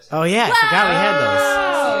Oh yeah, I forgot we had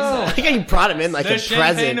those. I think you brought them in like The a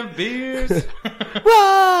champagne present. of beers.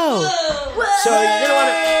 Whoa! So you're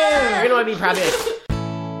gonna want to be probably like,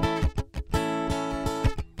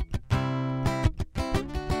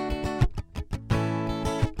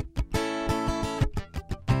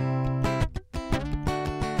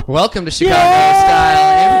 Welcome to Chicago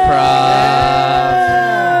Style Improv.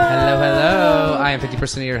 Hello, hello. I am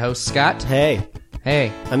 50% of your host, Scott. hey,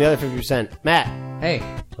 Hey, I'm the other 50%. Matt, hey.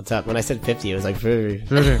 what's up? When I said 50, it was like,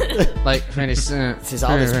 Like, this is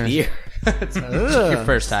all this beer. It's your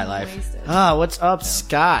first high life. Oh, what's up,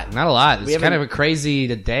 Scott? Not a lot. It's haven't- kind of a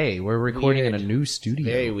crazy day. We're recording in a Weird. new studio.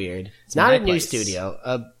 Very weird. It's not my a new place. studio.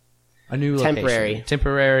 A new Temporary. location.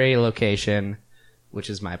 Temporary location, which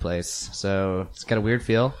is my place. So it's got a weird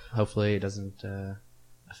feel. Hopefully it doesn't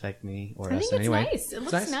affect me or I us think in it's any way. nice. It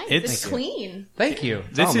looks nice. nice. It's- It's clean. Thank you.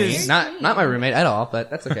 This All me. is- not my roommate at all,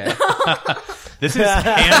 but that's okay. This is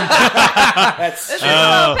That's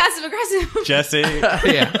Oh. passive aggressive. Jesse.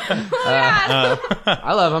 Yeah.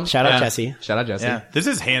 I love him. Shout out Yeah. Jesse. Shout out Jesse. Yeah, this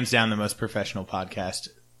is hands down the most professional podcast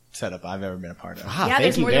setup I've ever been a part of. Ah, Yeah, thank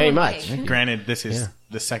there's you more than very one much. way. Granted, this is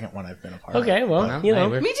the second one I've been a part of. Okay, well, Well, you hey, know.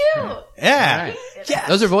 we're- Me too. Yeah. All right.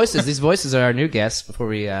 Those are voices. These voices are our new guests. Before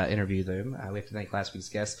we interview them, we have to thank last week's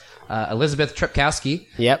guests, Elizabeth Trepkowski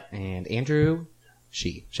Yep. and Andrew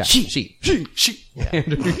She. She.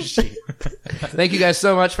 Andrew She. Thank you guys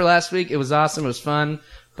so much for last week. It was awesome. It was fun.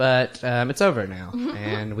 But it's over now,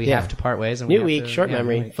 and we Yeah. have to part ways. And we New have week, to- short yeah,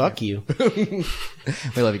 memory. new week, Fuck you. yeah.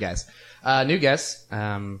 We love you guys. New guests.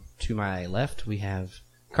 To my left, we have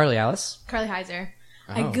Carly Alice. Carly Heiser.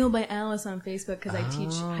 I Oh. go by Alice on Facebook because I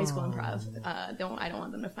teach high school improv. I don't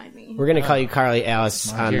want them to find me. We're gonna call you Carly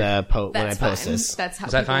Alice on the when I That's post fine. this. That's how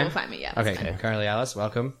Is that people fine? will find me. Yeah. that's Okay, fine. Carly Alice,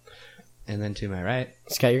 welcome. And then to my right,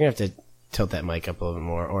 Scott, you're gonna have to tilt that mic up a little bit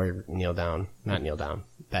more, or kneel down. Not kneel down.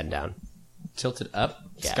 Bend down. tilted up.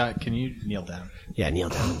 Yeah. Scott, can you kneel down? Yeah, kneel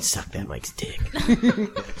down and suck that mic's dick.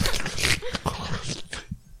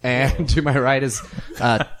 And to my right is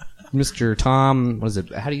Mr. Tom. What is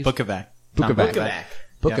it? How do you Bookavac. Bookavac. Tom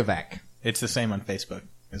Bookavac. It's the same on Facebook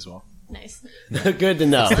as well. Nice. Good to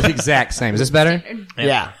know. The exact same. Is this better?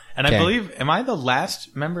 Yeah. And Okay. I believe, am I the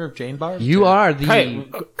last member of Jane Bar? You are the.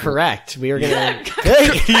 Right, correct. We were gonna.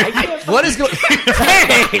 What is going?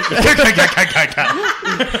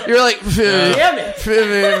 You're like. Damn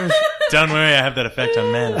it! Don't worry, I have that effect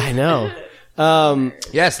on men. I know.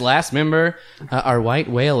 Yes, last member, our white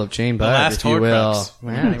whale of Jane Bud, last if you will. Horcrux.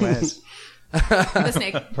 Well, anyways, The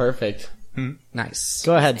snake. Perfect. nice.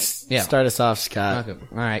 Go ahead. Yeah. Start us off, Scott. Okay.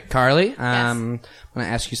 All right, Carly. I'm going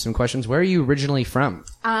to ask you some questions. Where are you originally from?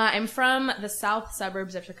 I'm from the south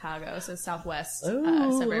suburbs of Chicago, so southwest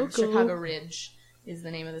suburb. cool. Chicago Ridge is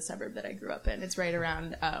the name of the suburb that I grew up in. It's right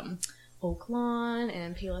around Oak Lawn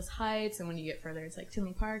and Palos Heights, and when you get further, it's like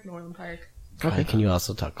Tinley Park, Norland Park. Okay. Can you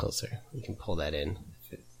also talk closer? You can pull that in,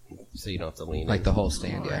 so you don't have to lean. Like in. the whole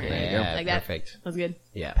stand. Yeah. There you go. Yeah, Like that. perfect. That was good.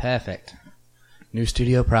 Yeah. Perfect. New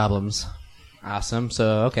studio problems. Awesome.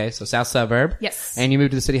 So, okay. So, south suburb. Yes. And you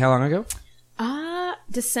moved to the city how long ago?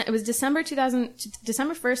 It was December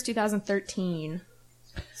 1st, 2013.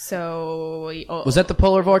 So Was that the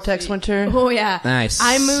polar vortex winter? Oh yeah, Nice.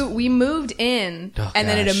 We moved in, Oh, and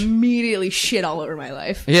then it gosh. immediately shit all over my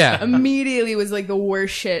life. Yeah. immediately was like the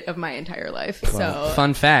worst shit of my entire life. So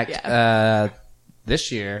Fun fact. Yeah.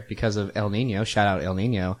 This year, because of El Nino, shout out El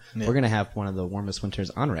Nino, we're going to have one of the warmest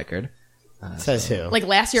winters on record. Says who? like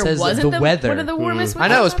last year Says wasn't the weather. one of the warmest. I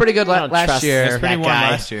know, it was pretty good don't last trust year. this It's pretty that warm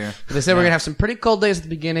guy. last year. They said we're gonna have some pretty cold days at the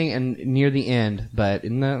beginning and near the end, but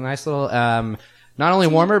in the nice little, not only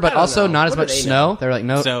warmer but I don't also know. not as What do much they snow. They're like,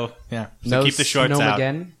 no, So, yeah. So no keep the shorts snow out.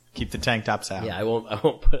 again. Keep the tank tops out. Yeah, I won't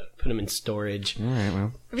put them in storage. All right,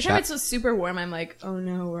 well, Every time it's so super warm, I'm like, oh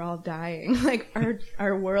no, we're all dying. Like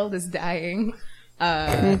our world is dying.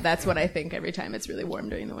 That's what I think every time it's really warm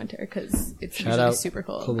during the winter because it's Shout usually out super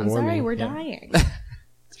cold. global I'm sorry, warming. we're Yeah. dying.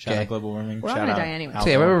 Shout Okay. out global warming. We're all Shout gonna out die anyway. so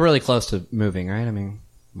yeah, we're really close to moving, right? I mean,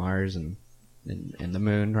 Mars and the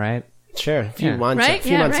moon, right? Sure, a few Yeah. months, Right? a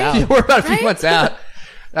few Yeah, months right? out. We're about a few Right? months out.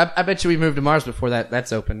 I bet you we moved to Mars before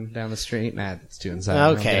that's open down the street. Nah, it's too inside. We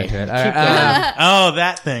won't Okay. get into it. Keep All right, Oh,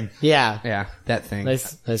 that thing. Yeah, yeah, that thing.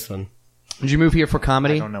 nice one. Did you move here for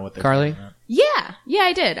comedy? I don't know what they're Carly. talking about. Yeah,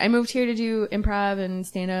 I did. I moved here to do improv and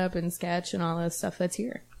stand up and sketch and all the stuff that's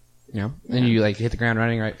here. Yeah, and you like hit the ground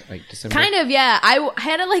running, right? Like December. Kind of, yeah. I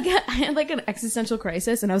had like an existential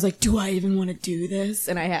crisis, and I was like, "Do I even want to do this?"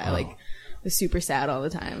 And I had like was super sad all the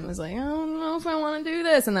time. I was like, "I don't know if I want to do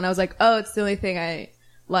this." And then I was like, "Oh, it's the only thing I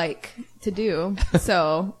like to do."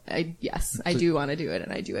 So I do want to do it,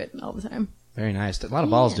 and I do it all the time. Very nice. A lot of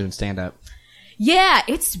balls doing stand up. Yeah,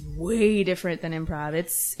 it's way different than improv.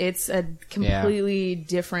 It's a completely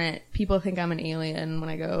different. People think I'm an alien when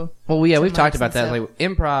I go. Well, yeah, we've mics talked about and that. stuff. Like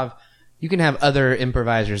improv, you can have other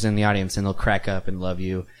improvisers in the audience and they'll crack up and love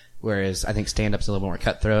you. Whereas I think stand-up's a little more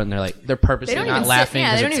cutthroat, and they're purposely They don't not even laughing. sit.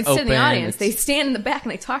 Yeah, they don't it's even sit in the open. audience. They stand in the back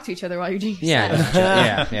and they talk to each other while you're doing your Yeah,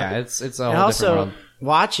 set. yeah. It's a And whole different also, world.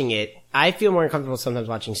 watching it, I feel more uncomfortable sometimes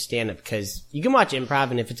watching stand-up because you can watch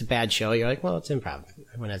improv, and if it's a bad show, you're like, well, it's improv.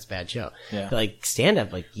 Everyone has a bad show. Yeah. But like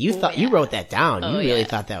stand-up, like you wrote that down. You really yeah.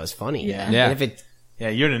 thought that was funny. Yeah. Yeah. And Yeah,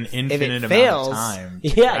 you had an if infinite it amount fails, of time. to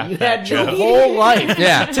yeah, craft you that had your joke. whole life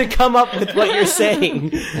Yeah. to come up with what you're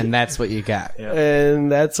saying. And that's what you got. Yeah.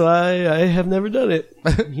 And that's why I have never done it.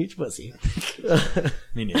 Huge pussy.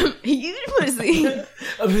 Me neither. Huge pussy.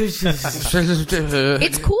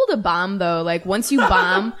 It's cool to bomb though. Like once you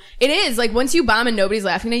bomb, it is like once you bomb and nobody's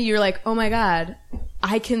laughing at you, you're like, oh my god,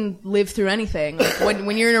 I can live through anything. Like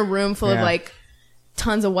when you're in a room full of Yeah. like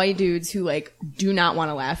tons of white dudes who like do not want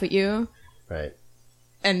to laugh at you, Right.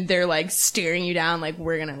 and they're like staring you down, like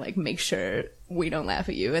we're gonna like make sure we don't laugh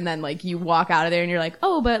at you, and then like you walk out of there and you're like,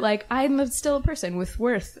 oh, but like I'm still a person with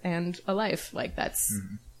worth and a life. Like that's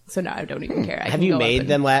so now I don't even care. I Have can you go up made and-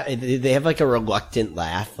 them laugh? Did they have like a reluctant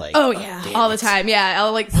laugh? Like, Oh yeah, all the time. Yeah,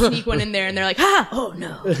 I'll like sneak one in there, and they're like, "Ha! Oh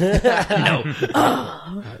no,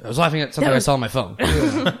 I was laughing at something I saw on my phone.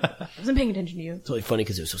 I wasn't paying attention to you." it's really funny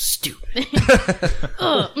because it was so stupid.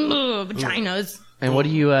 Vaginas. And what do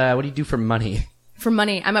you do for money? For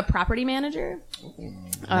money, I'm a property manager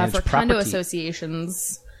Manage for condo property.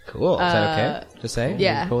 associations. Cool. Is that okay to say?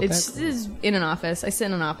 Yeah, You cool with it's in an office. I sit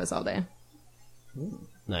in an office all day,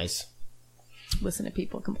 Nice. listen to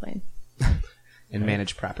people complain. that? And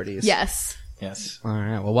manage properties. Yes, Yes. All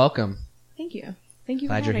right. Well, welcome. thank you, thank you.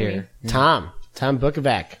 Glad for you're having here. Tom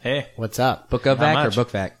Bukovac. Hey, What's up? Bookovac or much?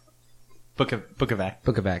 Bookvac? Bukovac.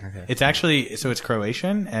 Bookovac. Okay. It's actually, so it's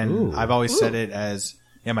Croatian, and Ooh. I've always said it as,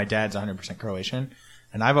 my dad's 100% Croatian,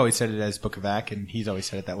 and I've always said it as Bukovac, and he's always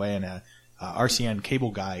said it that way, and RCN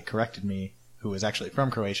cable guy corrected me, who was actually from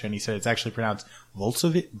Croatia, and he said it's actually pronounced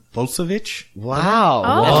Volcevic. Wow.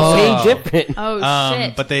 Oh. That's way different. Oh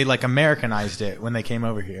shit! But they like Americanized it when they came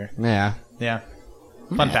over here. Yeah. Yeah.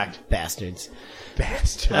 Fun fact. Bastards.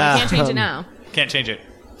 Bastard. Can't change it now. Can't change it.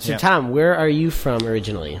 So, Yeah. Tom, where are you from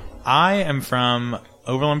originally? I am from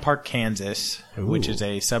Overland Park, Kansas, which is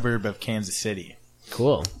a suburb of Kansas City.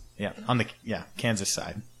 Cool. Yeah, on the Kansas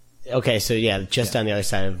side. Okay, so yeah, just on the other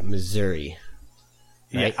side of Missouri.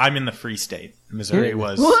 Right. Yeah, I'm in the Free State. Missouri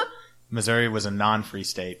was What? Missouri was a non-free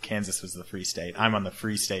state. Kansas was the free state. I'm on the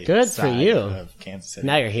free state. Good for side you. Of Kansas City.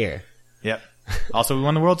 Now you're here. Yep. Also, we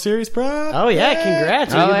won the World Series, bro. Oh yeah,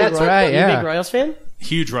 congrats. Oh, Are you a big that's right, You a yeah. big Royals fan?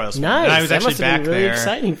 Huge Royals fan. Nice. And I was that actually must have back been really there.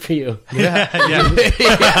 exciting for you. Yeah.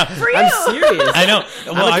 For you. I'm serious. I know.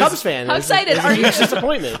 I'm Well, a I Cubs was, fan. How It's excited it's are a you? huge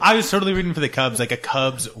disappointment. I was totally rooting for the Cubs, like a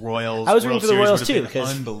Cubs Royals. I was rooting World for the Series Royals would too have been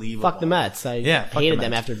because unbelievable. fuck the Mets. I Yeah, fuck hated the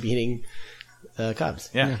them Mets. after beating the Cubs.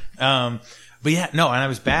 Yeah. But yeah, no, and I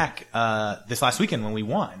was back this last weekend when we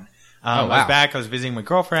won. Oh, I wow. was back. I was visiting my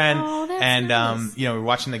girlfriend, Oh, that's and nice. we were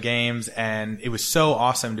watching the games, and it was so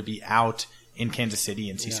awesome to be out in Kansas City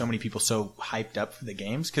and see so many people so hyped up for the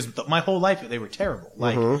games because my whole life they were terrible.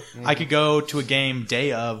 Like I could go to a game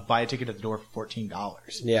day of, buy a ticket at the door for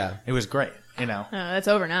 $14. Yeah. It was great. You know, Oh, that's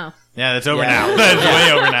over now. yeah, that's over Yeah. now. That's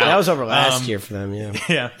way over now. That was over last year for them. Yeah.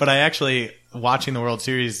 Yeah, but I actually, watching the World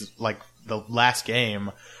Series, like the last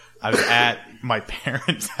game, I was at my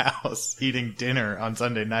parents' house eating dinner on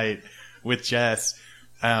Sunday night with Jess.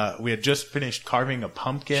 We had just finished carving a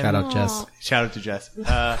pumpkin. Shout out, Jess. Shout out to Jess.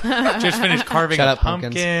 Just finished carving Shout a out,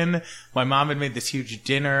 pumpkins. pumpkin. My mom had made this huge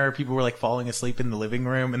dinner. People were like falling asleep in the living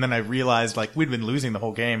room. And then I realized like we'd been losing the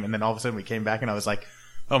whole game. And then all of a sudden we came back and I was like,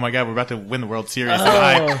 oh my God, we're about to win the World Series. And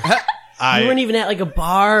I You weren't even at like a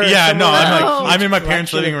bar. Or yeah, no, somewhere? I'm in my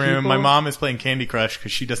parents' Collection living of room. people. My mom is playing Candy Crush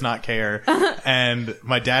because she does not care, and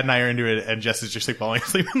my dad and I are into it. And Jess is just like falling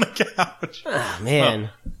asleep on the couch. Ah,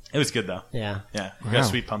 man. It was good though. Yeah. Yeah, we got a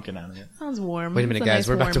sweet pumpkin out of it. Sounds warm. Wait a minute, It's guys. nice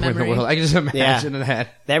We're about to warm win the memory. world. I can just imagine that.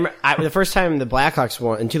 The first time the Blackhawks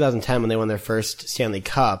won in 2010 when they won their first Stanley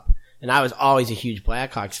Cup, and I was always a huge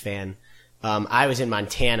Blackhawks fan. I was in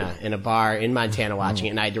Montana in a bar in Montana watching it,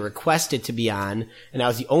 and I had to request it to be on, and I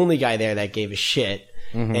was the only guy there that gave a shit.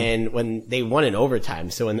 And when they won in overtime,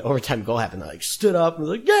 so when the overtime goal happened, I like stood up and was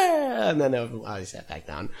like, yeah! And then I sat back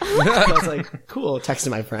down. I was like, cool, texted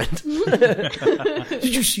my friend.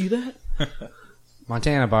 Did you see that?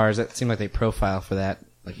 Montana bars, that seemed like they profile for that.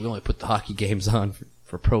 Like, we only put the hockey games on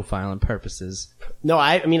for profiling purposes. No,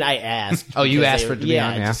 I mean, I asked. Oh, you because asked for it to be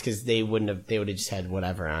on, yeah. just because they would have just had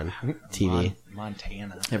whatever on TV.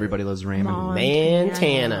 Montana. Everybody loves ramen.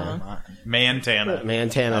 Mantana. Mantana.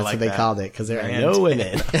 Mantana, I that's like what they that. called it, because there are Mantana. no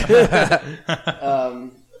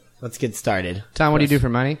women. Let's get started. Tom, what do you do for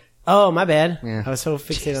money? Oh, my bad. Yeah. I was so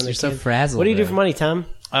fixated on the You're so kids. frazzled. What do you do there. for money, Tom?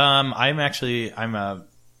 I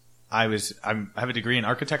have a degree in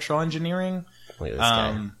architectural engineering. Look at this guy.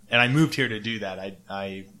 And I moved here to do that.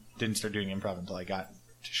 I didn't start doing improv until I got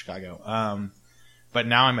to Chicago. But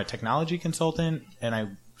now I'm a technology consultant, and I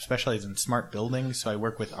specialize in smart buildings. So I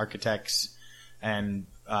work with architects and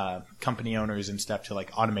company owners and stuff to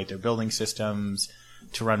like automate their building systems,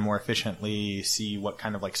 to run more efficiently, see what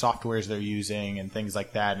kind of like softwares they're using and things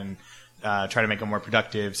like that, and try to make them more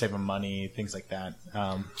productive, save them money, things like that.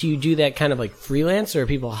 Do you do that kind of like freelance, or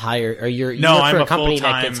people hire, or you No, work I'm for a a company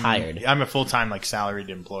full-time, that gets hired? I'm a full-time like salaried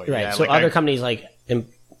employee. Right. Yeah, So like other I- companies like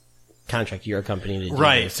contract your company to do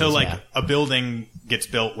Right. this, So like yeah. a building gets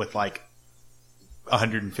built with like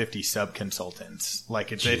 150 sub consultants.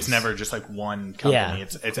 Like it's never just like one company. Yeah,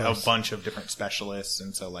 it's of a course. bunch of different specialists,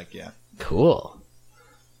 and so like Cool.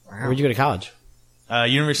 Where'd you go to college?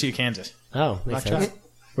 University of Kansas. Oh, makes Rock sense.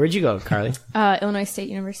 Where'd you go, Carly? Illinois State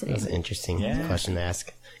University. That's an interesting Yeah. question to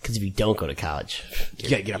ask. Because if you don't go to college, You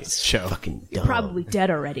gotta get off this show. fucking dumb. Probably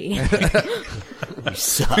dead already. You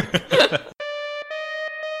suck.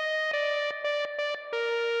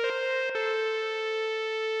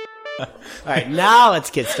 All right, now let's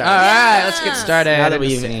get started. All right, let's get started. Now that in the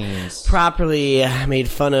we've scenes. properly made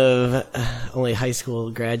fun of only high school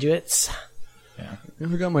graduates.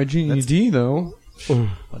 Never got my GED though.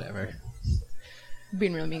 Whatever.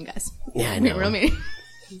 Being real mean, guys. Yeah, I Being know. real mean.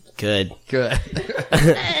 Good. Good.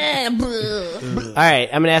 All right,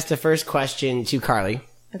 I'm going to ask the first question to Carly.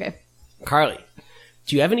 Okay. Carly,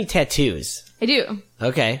 do you have any tattoos? I do.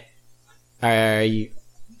 Okay. Are you...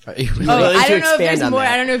 Oh, willing to I don't know if expand there's on more.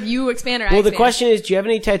 that? I don't know if you expand or I Well, the expand. question is, do you have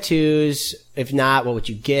any tattoos? If not, what would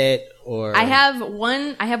you get? Or I have one,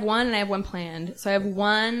 and I have one planned. So I have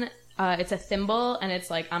one, it's a thimble, and it's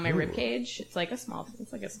like on my rib cage. It's like a small,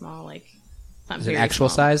 like, not Is it very actual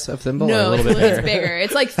small. size of thimble? or a No, little it's, bit it's bigger. bigger.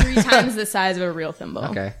 It's like 3 times the size of a real thimble.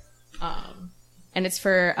 Okay. And it's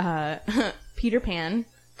for, Peter Pan.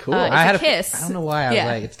 Cool. It's I had a kiss. I don't know why I was Yeah.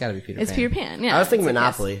 like, it's got to be Peter Pan. It's Peter Pan, yeah. I was thinking it's a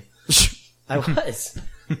kiss. Monopoly. I was.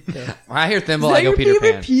 When I hear thimble, Is that I go your Peter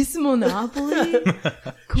favorite Pan. piece of Monopoly?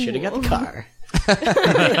 Cool. Should have got the car.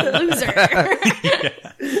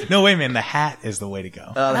 Loser. No, wait, man. The hat is the way to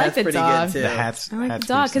go. Oh, like the dog. The hat's. I like hat's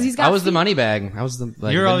the dog because pretty he's got I was the feet. money bag. I was the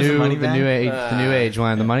like You're the always the new money the bag? new age the new age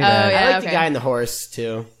one, the money bag. yeah. I like okay. the guy in the horse,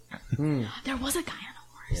 too. There was a guy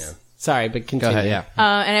on a horse. Sorry, but Go continue. ahead, yeah.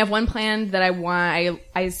 And I have one planned that I want.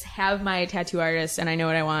 I have my tattoo artist, and I know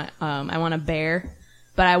what I want. I want a bear,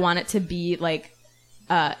 but I want it to be like,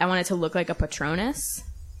 I want it to look like a Patronus.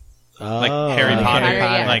 Like Oh. Harry Like Potter. Harry,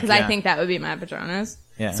 yeah, like, because I think that would be my Patronus.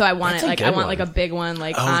 Yeah. So I want That's it a like good I want one. like a big one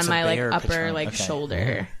like Oh, on it's a my like bear upper Patronus. like Okay.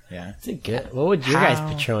 shoulder. Yeah. That's a good. What would your How-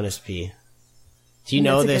 guys' Patronus be? Do you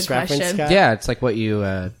know That's a this good reference, question. Scott? Yeah, it's like what you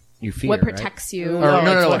fear. What right? protects you? Or- no, it's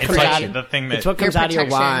no, what It's comes like out- the thing that. It's what comes out of your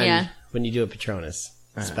protection, wand yeah. when you do a Patronus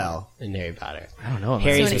spell in Harry Potter. I don't know. What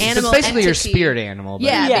Harry's So an It's animal it's basically your entity. spirit animal. But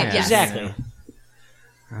Yeah, Yeah, yes. exactly.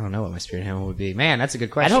 I don't know what my spirit animal would be. Man, that's a good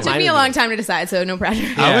I'd question. hope Took mine me a would long be- time to decide, so no pressure.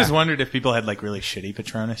 I Yeah. always wondered if people had like really shitty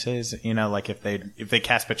Patronuses. You know, like if they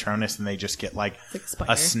cast Patronus and they just get like Like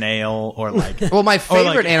spider. a snail or like. Well, my Or,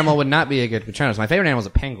 favorite like- animal would not be a good Patronus. My favorite animal is a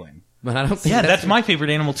penguin. But I don't think Yeah, that's my favorite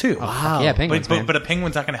animal too. Wow. Yeah, penguins, But, man. but a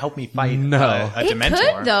penguin's not going to help me fight No. a It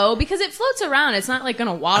Dementor. could though, because it floats around. It's not like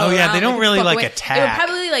gonna waddle. Oh, yeah, around they don't it's really, fuck like, away. attack. It would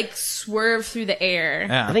probably like swerve through the air,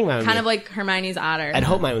 Yeah. I think mine would kind be of like Hermione's otter. I'd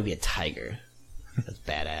hope mine would be a tiger. That's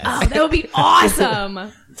badass. Oh, that would be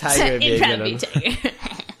awesome. Tiger would be a It'd good probably one. be tiger.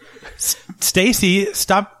 Stacy,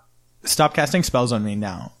 stop casting spells on me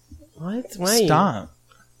now. What? Why? Stop.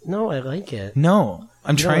 No, I like it. No.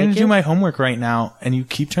 I'm You don't trying like to do it? my homework right now, and you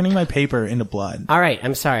keep turning my paper into blood. All right,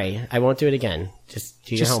 I'm sorry. I won't do it again. Just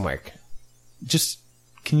do your Just- homework.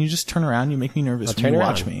 Can you just turn around? You make me nervous I'll when turn you around.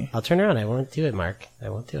 watch me. I'll turn around. I won't do it, Mark. I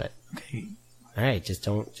won't do it. Okay. All right, just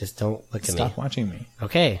don't look at Stop me. watching me.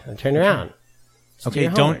 Okay, I'll turn around. Just do Okay,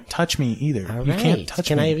 your don't homework. touch me either. All You right. can't touch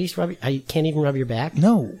Can me. I at least rub? I can't even rub your back.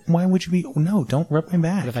 No. Why would you be? No, don't rub my What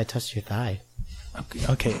back. if I touched your thigh?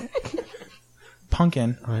 Okay.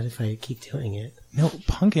 Pumpkin. What if I keep doing it? No,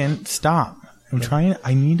 Pumpkin, stop. I'm trying.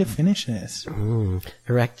 I need to finish this.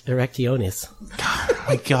 Erectionis. Oh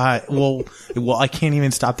my God. Well, I can't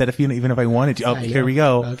even stop that even if I wanted to. Oh, I here know. we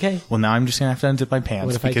go. Okay. Well, now I'm just gonna have to unzip my What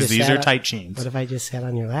pants if I because just these sat are on- tight jeans. What if I just sat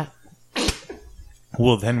on your lap?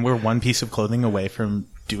 Well, then we're one piece of clothing away from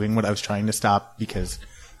doing what I was trying to stop because.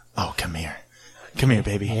 Oh, come here,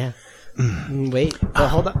 baby. Yeah. Wait. Oh,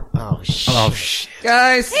 hold on. Oh, shit. Oh shit!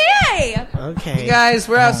 Guys, Hey! Okay. guys,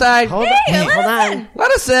 we're outside. Hold on. Hey, Hold let us on. in.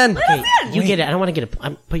 Let us in. Okay, you get it. I don't want to get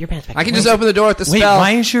it. Put your pants back. I can just open the door with the Wait, spell.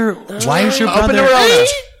 why is your Open brother? the Rona.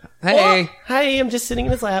 Hey. Hi, I'm just sitting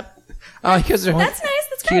in his lap. Oh, you guys are That's nice.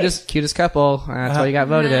 That's great. cutest couple. That's why you got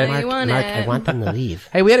voted in. Nice. You want Mark, it. I want them to leave.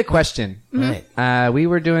 Hey, we had a question. Right. We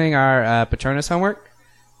were doing our Patronus homework.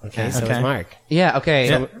 Okay, so Okay. is Mark. Yeah. Okay.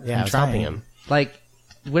 Yeah. Yeah, I was trying. helping him. Like,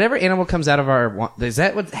 whatever animal comes out of our, is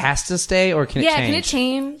that what has to stay, or can it Yeah, change? can it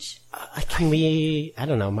change? Can we? I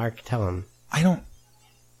don't know. Mark, tell him. I don't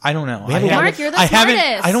know. We haven't I Mark, you're the I haven't.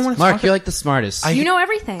 smartest. I don't want to. Mark, you're like the smartest. I- You know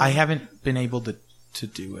everything. I haven't been able to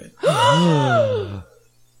do it.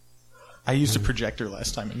 I used a projector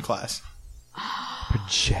last time in class.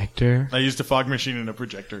 Projector. I used a fog machine and a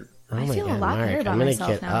projector. Oh I my feel a God, lot Mark, better about I'm gonna myself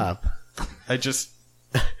get now. up. I just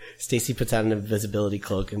Stacy puts on an invisibility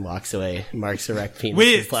cloak and walks away. Mark's erect penis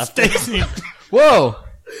wait, is left. Stacy. Whoa.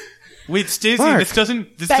 Wait, Stacy. Mark. This doesn't.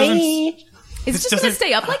 Is this it just going to doesn't-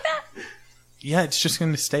 stay up like that? Yeah, it's just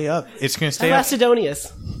going to stay up. It's going to stay up.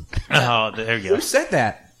 Macedonius. Oh, there you go. Who said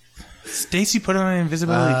that? Stacy put on an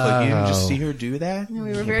invisibility cloak. You didn't just see her do that. No,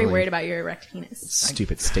 we were very worried about your erect penis.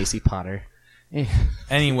 Stupid Stacy Potter. Eh,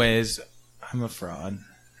 Anyways, I'm a fraud.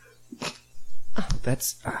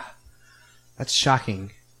 That's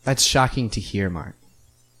shocking. That's shocking to hear, Mark.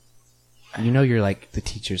 You know you're like the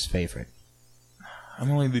teacher's favorite. I'm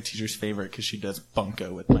only the teacher's favorite because she does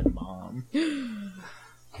bunko with my mom.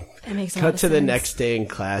 That makes a lot Cut of to the sense. next day in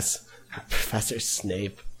class. Professor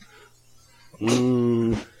Snape.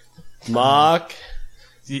 Mark,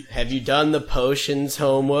 have you done the potions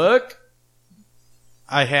homework?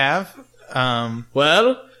 I have.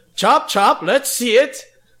 Well, chop chop, let's see it.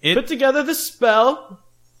 Put together the spell.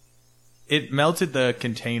 It melted the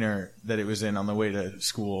container that it was in on the way to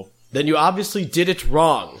school. Then you obviously did it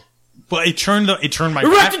wrong. But it turned my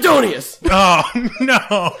back. Erectidonius! Oh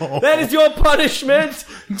no! That is your punishment!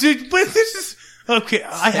 Dude, but this is okay.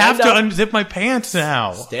 I have to up. unzip my pants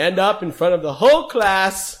now. Stand up in front of the whole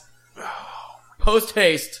class. Post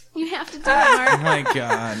haste. You have to do it, Oh Mark. my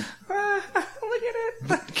god! Look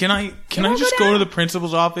at it. Can I just go to the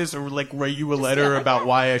principal's office or like write you a letter about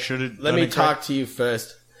why I should have? Let me talk to you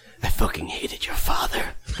first. I fucking hated your father.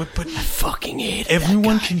 But I fucking hated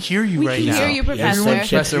everyone can hear you We right can now. hear you, Professor.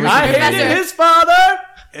 Professor, we I can hear hated you. his father!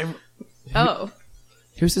 Oh.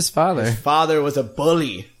 Who's his father? Father was a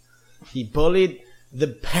bully. He bullied the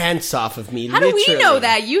pants off of me, How do literally. we know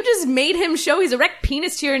that? You just made him show his erect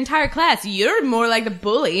penis to your entire class. You're more like the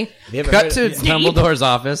bully. Have you ever Cut heard to of- Dumbledore's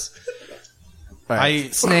office. I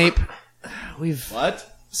Snape. What?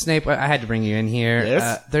 Snape, I had to bring you in here.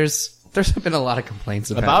 Yes? There's been a lot of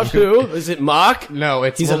complaints About you. who? Is it Mark? No,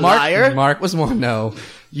 it's He's well, a Mark, liar? Mark was more no.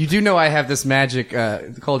 You do know I have this magic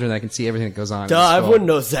cauldron that I can see everything that goes on. Duh, in the school. everyone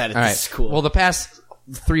knows that at All right. this school. Well, the past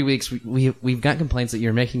 3 weeks we've got complaints that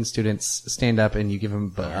you're making students stand up and you give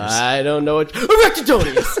them boners. I don't know what...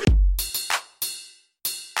 Erectidonius!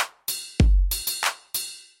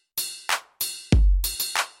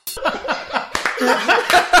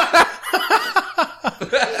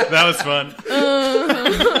 that was fun.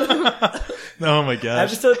 Oh my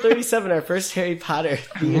gosh! Episode 37, our first Harry Potter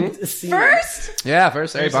themed scene. First? Yeah,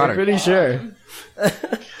 first Harry I'm Potter. pretty sure.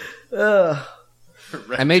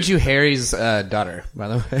 I made you Harry's daughter, by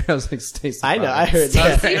the way. I was like Stacey. I know, Potter. I heard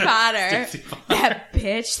that. Stacey Potter. That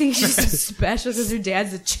bitch thinks she's so special because her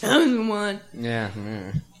dad's the chosen one. Yeah,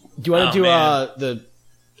 yeah. Do you want to do man. the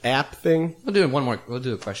app thing? We'll do one more. We'll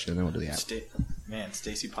do a question and then we'll do the app. Man,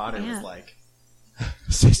 Stacey Potter Yeah. was like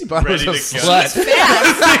Stacey Potter was Ready a to go. slut.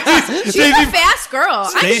 Fast. She's a fast girl. I'm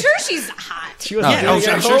Stacey- sure she's hot. She was yeah. doing I'm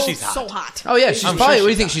a sure whole- she's hot. So hot. Oh yeah, she's I'm probably. sure What do you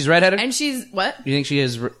she's think? She's redheaded? And she's what? You think she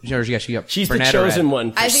is? Or yeah, she got She's the brunette or chosen red?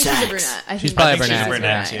 one for I think she's a sex. brunette. I She's think probably I think she's a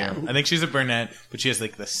brunette, brunette yeah. too. I think she's a brunette, but she has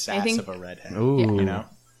like the sass think- of a redhead. Ooh. You know,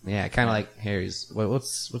 Yeah, kind of like Harry's.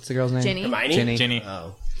 What's the girl's name? Ginny. Hermione? Ginny. Ginny.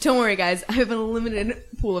 Oh. Don't worry, guys. I have a limited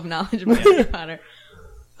pool of knowledge about Harry Potter.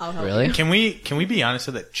 I'll help Really? you. Can we be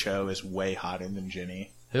honest that Cho is way hotter than Ginny?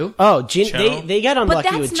 Who? Oh, Cho? they got But unlucky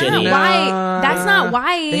that's with not Ginny. why. That's not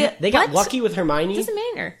why. They got What? lucky with Hermione, Doesn't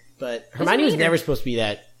matter. but Hermione was matter. never supposed to be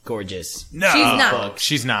that gorgeous. No, She's not.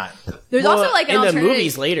 She's not. There's Well, also like an in the alternative.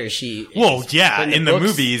 movies later, she. Well, yeah, in the books,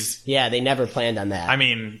 movies. Yeah, they never planned on that. I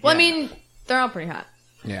mean, Well, yeah. I mean, they're all pretty hot.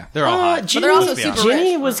 Yeah. They're all hot. Ginny, they're also super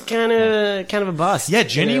Ginny rich. was kind of a bust. Yeah,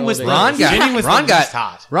 Ginny was older Ron days. got- Ginny was the least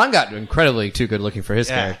hot. Ron got incredibly too good looking for his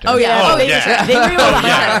Yeah. character. Oh yeah, Oh, they, yeah. they were able to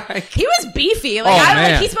yeah. hide. He was beefy. Like Oh, I don't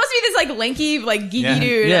man. like. He's supposed to be this like lanky, like geeky Yeah.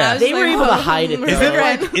 dude. Yeah. And I was They just were like, able to oh, hide it, we're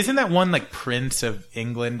though. different. Isn't that one like Prince of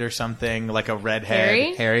England or something? Like a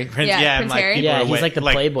redhead. Harry. Prince, Yeah, and Prince like Harry. people Yeah, are he's way, like the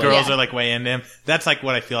playboy. Girls Yeah. are like way into him. That's like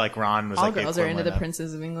what I feel like Ron was All like. girls are into the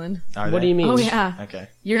princes of England. What do you mean? Oh yeah, Okay.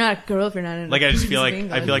 you're not a girl if you're not into. Like I just feel Princes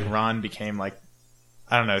of like England. Ron became like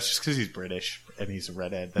I don't know. It's just because he's British and he's a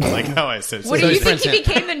redhead. That's like how I associate. What do you he's think Prince he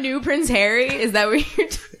became the new Prince Harry? Is that what you're?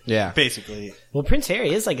 Yeah. Basically, Well, Prince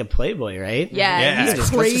Harry is like a playboy, right? Yeah, Yeah. he's Let's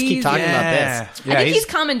crazy. just keep talking about yeah. this. Yeah, I think he's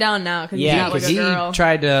calming down now because Yeah, he's not like because a he girl.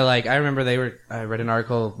 tried to like. I remember I read an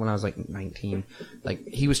article when I was like 19. Like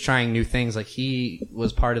he was trying new things. Like he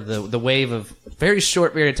was part of the wave of very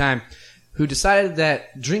short period of time, who decided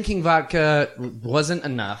that drinking vodka wasn't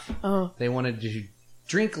enough. Oh. They wanted to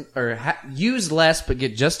drink or use less, but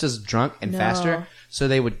get just as drunk and No. faster. So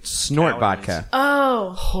they would snort Calories. vodka.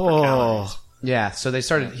 Oh, Oh, Yeah, so they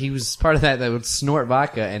started. He was part of that would snort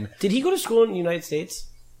vodka, and did he go to school in the United States?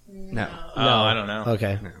 no, Oh, I don't know.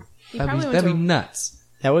 Okay, he that'd probably be, went that'd to. be nuts.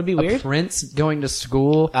 that would be A weird. prince going to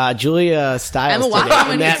school. Julia Stiles. Emma did it Watson in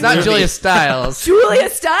when that it's Not movie. Julia Stiles. Julia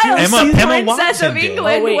Stiles, Emma the Princess Watson of did.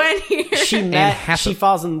 England, Oh, wait. went here. She met. She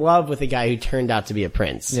falls in love with a guy who turned out to be a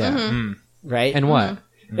prince. Yeah, Right. and what?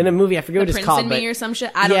 in a movie, I forget the what it's Prince called, in but Me or some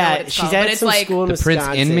shit. I don't know yeah, what it's she's called, at but it's some like school in The Prince in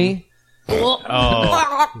Wisconsin. Me. Oh,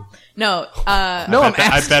 no.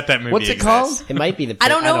 I bet that movie. What's it exists. called? It might be the. I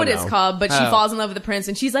don't know don't what it's called, but she Oh. falls in love with the prince,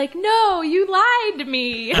 and she's like, "No, you lied to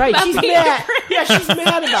me." Right, about she's being mad. a prince." Yeah, she's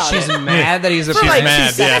mad about She's it. mad that he's a She's prince.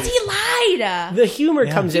 mad. Yeah. Because he lied. The humor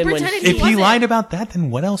comes in when pretended If he wasn't. lied about that, then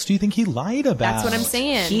what else do you think he lied about? That's what I'm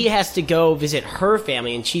saying. he has to go visit her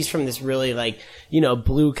family, and she's from this really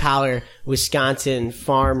blue collar Wisconsin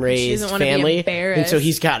farm raised doesn't wanna be family, embarrassed. and so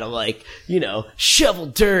he's got to shovel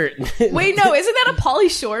dirt. Wait, no, isn't that a Pauly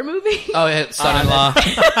Shore movie? Oh, yeah, son-in-law.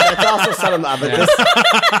 That's also son-in-law,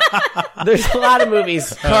 but there's a lot of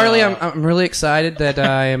movies. Carly, I'm really excited that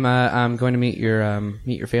I'm going to meet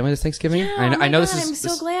your family this Thanksgiving. Yeah, I oh my know this God, is I'm so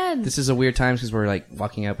this- glad. This is a weird time because we're like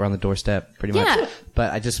walking up, we're on the doorstep pretty much. Yeah.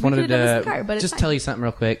 But I just We wanted could've done this in to the car, but it's just fine. Mm-hmm. tell you something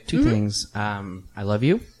real quick. Two things. I love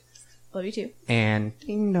you, Love you too. and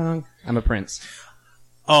ding dong, I'm a prince.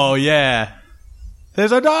 Oh yeah,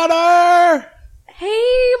 there's a daughter.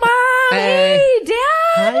 Hey, mom. Hey. Hey,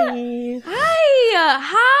 dad. Hi.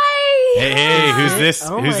 Hi. Hey, who's this?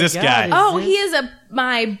 Oh who's my this God. guy? Oh, he is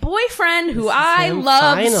my boyfriend who I him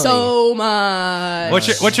love finally. so much.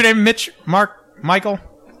 What's your name? Mitch, Mark, Michael,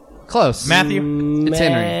 Close. Matthew, It's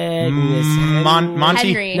Henry. Monty,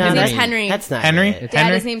 Henry. No, His name's that's- Henry. That's not Henry. it. Dad,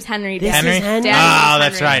 Henry? his name's Henry. This Dad. is Henry. Henry? Dad Oh, is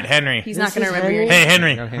that's Henry. right, Henry. He's This not going to is remember your Henry? name. Hey,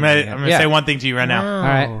 Henry. Go I'm Henry, gonna yeah. say one thing to you right now. All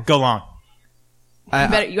right. Go long. You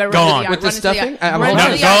gotta Go run on. to the yard. With the run into stuffing? yard. I'm Run holding to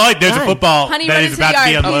No, the no, yard. there's a Fine. football Honey, that run is into the about to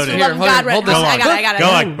be yard. unloaded. Oh, love Here, God, hold run. this. I got it. Go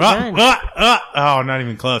on. Done. Oh, not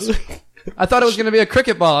even close. I thought it was going to be a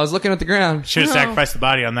cricket ball. I was looking at the ground. Should have No. sacrificed the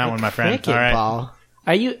body on that one, my friend. Cricket All right. ball.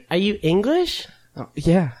 Are you English? Oh,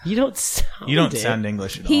 yeah. You don't sound. You don't it. sound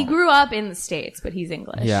English at all. He grew up in the States, but he's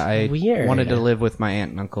English. Yeah, I Weird. wanted to live with my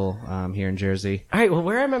aunt and uncle here in Jersey. All right. Well,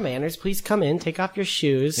 where are my manners? Please come in. Take off your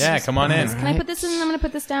shoes. Yeah, come on in. Can I put this in? I'm going to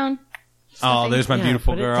put this down. Oh, there's my Yeah,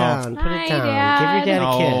 beautiful put it girl. down. Put Hi, it down. Dad. Give your dad a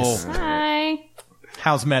Oh. kiss. Hi.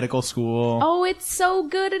 How's medical school? Oh, it's so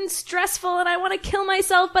good and stressful, and I want to kill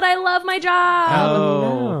myself, but I love my job.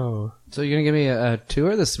 Oh. So you're going to give me a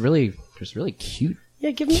tour of this really cute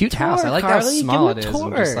Yeah, give me cute a tour, house. I like Carly. how small it Give is me a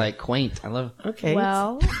and tour. just like quaint. I love Okay.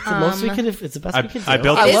 Well, it's the most we could have. It's the best we could do. I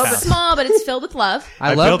built I this love house. it's small, but it's filled with love.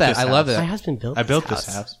 I I love built that. this I love house. My that. husband built. I built this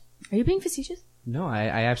house. Are you being facetious? No,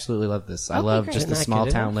 I absolutely love this. I Okay, love great. just the Not good small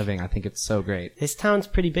town enough. living. I think it's so great. This town's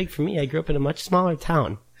pretty big for me. I grew up in a much smaller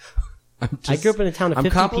town. I Just- grew up in a town of I'm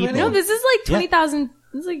 50 complimenting people. No, this is like 20,000.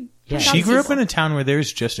 This is like Yeah. 10,000 She grew up people. in a town where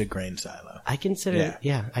there's just a grain silo. I consider. Yeah.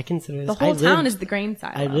 Yeah, I consider The this. whole I town lived- is the grain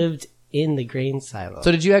silo. I lived in the grain silo.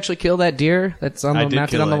 So did you actually kill that deer that's on I the did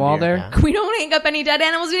mounted kill on the that wall deer. there? We don't hang up any dead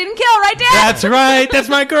animals we didn't kill, right, Dad? That's right. That's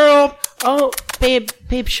my girl. Oh, babe,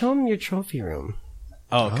 show him your trophy room.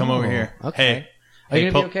 Oh, come over here. okay. Hey. Are you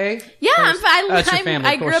Hey, gonna be okay? Yeah, I'm fine. That's your family,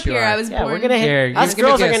 I of grew course up you here. are. I was Yeah, born. we're gonna hit. Here, Us give me a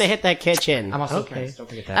girls are kiss. gonna hit that kitchen. I'm also okay. Don't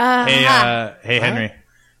forget that. Hey, Henry.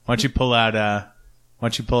 Why don't you pull out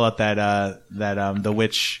that the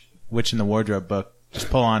witch in the wardrobe book? Just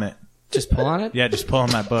pull on it. Just pull on it. Yeah, just pull on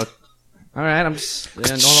that book. All right. I'm just.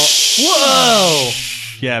 Whoa!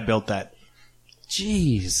 Yeah, I built that.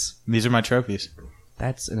 Jeez, These are my trophies.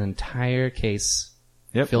 that's an entire case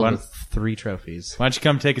Yep. filled Why with 3 trophies. don't you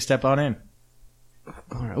come take a step on in?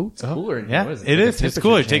 Oh, it's cooler. in here. Yeah, What is it Like is. It's temperature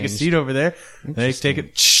cooler. Take a changed. seat over there. They take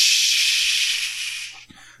it.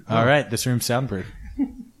 All right, this room's soundproof.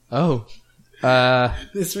 Oh.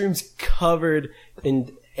 This room's covered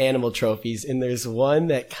in animal trophies, and there's one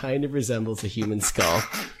that kind of resembles a human skull.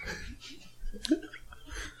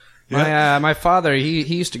 My father, he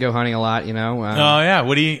used to go hunting a lot, you know. Oh yeah,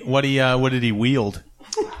 what did he wield?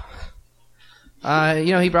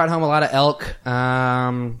 He brought home a lot of elk.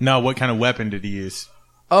 No, what kind of weapon did he use?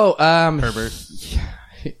 Herbert.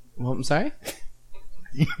 Well, I'm sorry?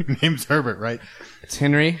 Your name's Herbert, right? It's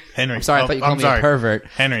Henry. Henry. I'm sorry, I thought you called me a pervert.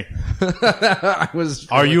 Henry. I was.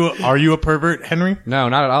 Are you a pervert, Henry? No,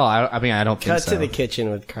 not at all. I mean, I don't think Cut so. to the kitchen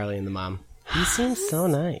with Carly and the mom. He seems so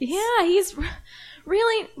nice. Yeah, he's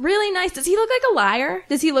really, really nice. Does he look like a liar?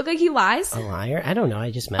 Does he look like he lies? A liar? I don't know.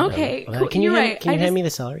 I just met him. Okay, Well, cool. Can you You're hand, right. Can you I hand just- me the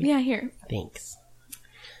celery? Yeah, here. Thanks.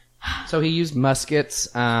 So he used muskets.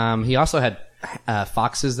 He also had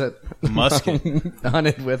foxes that Musket.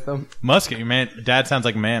 hunted with him. Musket, your man. Dad sounds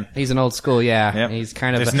like a man. He's an old school, yeah. Yep. He's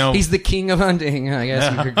kind of There's he's the king of hunting, I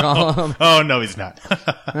guess you could call him. Oh no, he's not.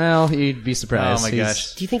 Well, you'd be surprised. Oh my He's-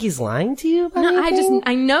 gosh. Do you think he's lying to you about No, anything?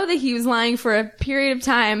 I know that he was lying for a period of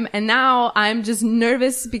time, and now I'm just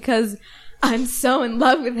nervous because I'm so in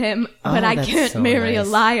love with him, but Oh, I that's can't so marry a nice.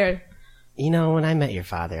 liar. You know, when I met your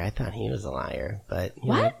father, I thought he was a liar. But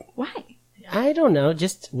you know, What? Why? I don't know.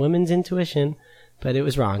 Just women's intuition. But it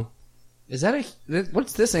was wrong. Is that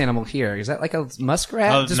what's this animal here? Is that like a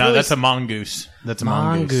muskrat? Oh, Just no, really that's a mongoose. That's a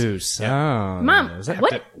mongoose. mongoose. Yeah. Oh, Mom, is that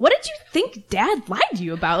what did you think Dad lied to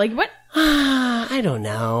you about? Like, what? I don't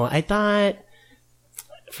know. I thought,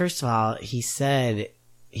 first of all, he said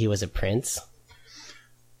he was a prince.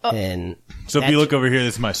 And So if that's- you look over here,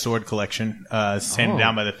 this is my sword collection. It's handed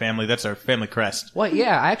down by the family. That's our family crest. What?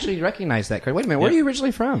 Yeah, I actually recognize that. Wait a minute, where are you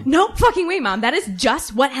originally from? No fucking way, Mom. That is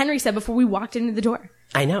just what Henry said before we walked into the door.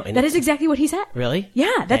 I know. And That is exactly what he said. really?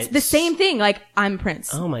 Yeah, that's the That's- same thing. Like, I'm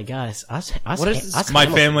Prince. Oh my gosh. Us What is this? us My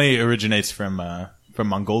Hamilton- family originates from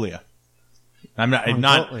Mongolia. I'm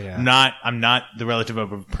Mongolia. I'm not the relative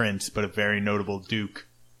of a prince, but a very notable duke.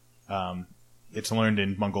 It's learned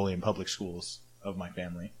in Mongolian public schools of my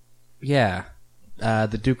family. Yeah,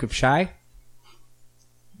 the Duke of Shai.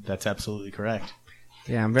 That's absolutely correct.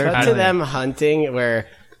 Yeah, I'm very. Cut to familiar. them hunting where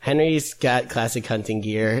Henry's got classic hunting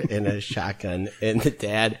gear and a shotgun, and the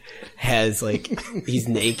dad has like he's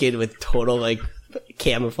naked with total like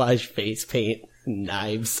camouflage face paint,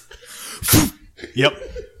 knives. Yep,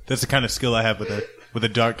 that's the kind of skill I have with a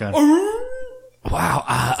dart gun.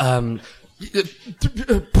 Wow.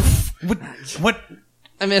 What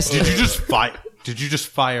I missed. did you just fire? Did you just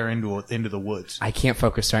fire into the woods? I can't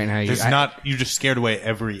focus right now. There's not. You just scared away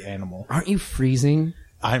every animal. Aren't you freezing?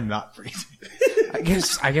 I'm not freezing. I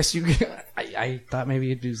guess you. I thought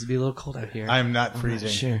maybe it'd be a little cold out here. I'm not I'm freezing.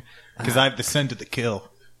 not sure. Because I have the scent of the kill.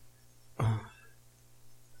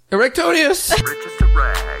 Erectonius. Riches to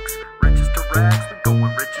rags, riches to rags, we're going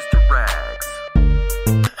riches to rags.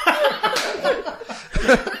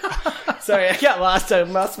 Sorry, I got lost. I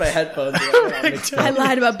lost my headphones. I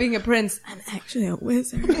lied about being a prince. I'm actually a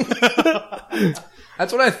wizard.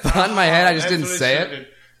 That's what I thought in my head. I just didn't say it.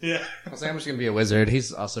 Yeah. I was like, I'm just gonna be a wizard.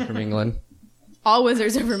 He's also from England. All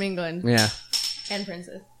wizards are from England. Yeah. And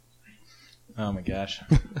princes. Oh my gosh.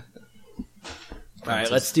 All right,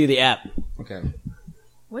 let's do the app. Okay.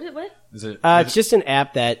 What? Is it? It's just an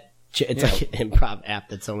app that it's like an improv app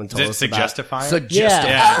that someone is told it us about. Suggestify? Yeah,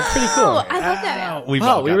 Yeah. it's pretty cool. Oh, I love that. We've Oh,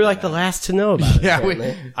 all we got were that like the now. last to know about it. Yeah,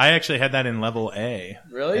 apparently. I actually had that in level A.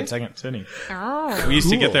 Really? In Second City. Oh. We used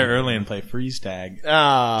to get there early and play freeze tag.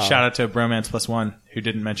 Oh, Shout out to Bromance Plus One, who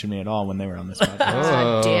didn't mention me at all when they were on this podcast.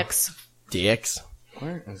 Oh. Dicks. dicks.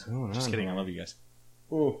 What is going on? Just kidding, I love you guys.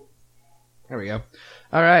 There we go.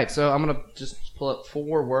 All right, so I'm gonna just pull up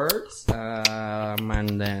 4 words,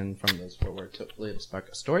 and then from those 4 words, hopefully it'll spark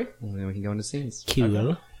a story, and then we can go into scenes.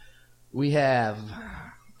 Cool. We have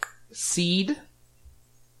seed,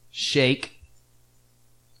 shake,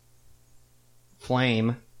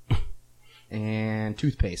 flame, and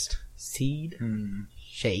toothpaste. Seed,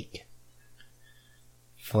 shake,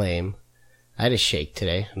 flame. I had a shake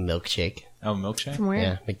today, a milkshake. Oh, milkshake? From where?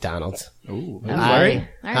 Yeah, McDonald's. Ooh, I- McFlurry?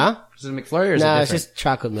 Huh? Is it a McFlurry or is No, it it's different? just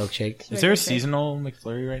chocolate milkshake. Is there a seasonal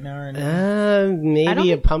McFlurry right now? Or anything?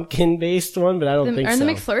 Maybe a think- pumpkin-based one, but I don't think Are so.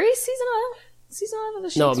 the McFlurries seasonal? Seasonal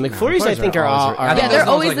of the No, shakes? McFlurries I think are all. I think they're those ones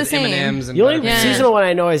always like the same. M&Ms and The only Butterfinger. Yeah. seasonal one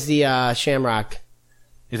I know is the Shamrock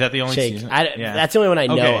Is that the only shake. season? That's the only one I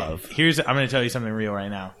know Okay, of. I'm going to tell you something real right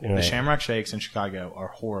now. The Right. Shamrock shakes in Chicago are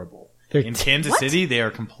horrible. In Kansas City, they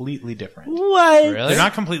are completely different. What? Really? They're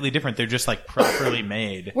not completely different. They're just like properly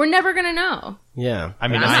made. We're never gonna know. Yeah. I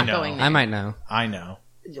mean, I'm I not know. going there. I might know. I know.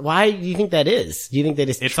 Why do you think that is? Do you think they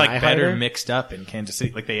just It's try like better harder? mixed up in Kansas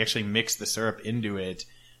City. Like they actually mix the syrup into it,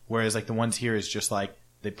 whereas like the ones here is just like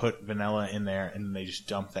they put vanilla in there and then they just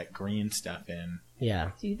dump that green stuff in,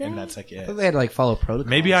 Yeah. Do they? and that's like it. They had to like follow protocol.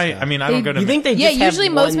 Maybe and stuff. I mean, I don't go to. You think they Yeah, just have usually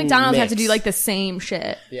most one McDonald's have to mix? do like the same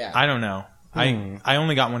shit. Yeah. I don't know. I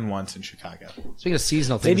only got one once in Chicago. Speaking of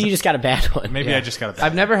seasonal things, Maybe you just got a bad one. Maybe I just got a.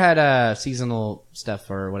 I've never had seasonal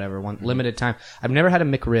stuff or whatever. One limited time. I've never had a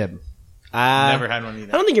McRib. never had one I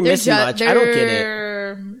either. don't think you're missing much. I don't get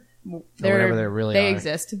it. whatever they really They are.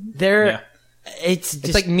 exist. They're Yeah. it's just,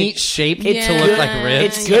 It's like meat shaped it's to Yeah. look like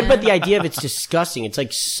ribs. It's good, but the idea of it's disgusting. It's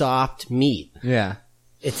like soft meat. Yeah.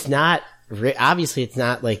 It's not. Obviously, it's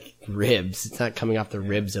not like ribs. It's not coming off the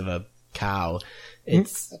ribs of a cow.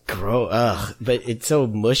 It's gross. Ugh, but it's so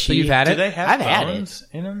mushy. So you've had Do it? they have I've had bones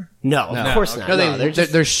in them? No, of course not. No, No, they're,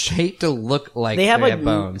 just, they're shaped to look like they have like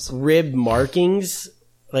bones. rib markings,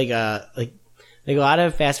 like a lot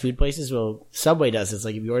of fast food places will. Subway does this.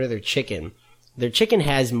 Like if you order their chicken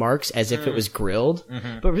has marks as if it was grilled,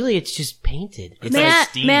 but really it's just painted. It's like,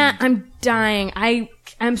 steamed. Matt, I'm dying.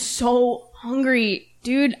 I'm so hungry,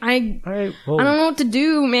 dude. all right, well, I don't know what to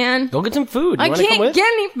do, man. go get some food. You I wanna come can't with? get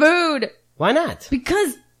any food Why not?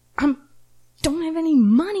 because don't have any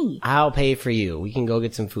money. I'll pay for you. We can go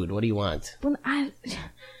get some food. What do you want?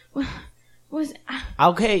 Well,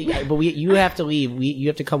 Okay, but you have to leave. You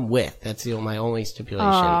have to come with. That's my only stipulation.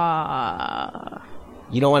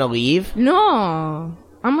 You don't want to leave? no.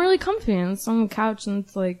 I'm really comfy and it's on the couch and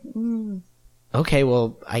it's like, Okay,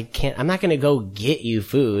 well, I can't. I'm not going to go get you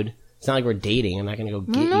food. It's not like we're dating. I'm not going to go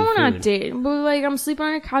get you no, food. we're not dating. But like, I'm sleeping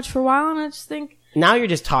on your couch for a while and I just think, Now you're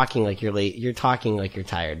just talking like you're late. You're talking like you're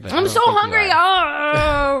tired. But I I'm don't so think you hungry. are.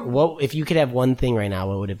 Oh, What if you could have one thing right now?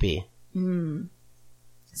 What would it be?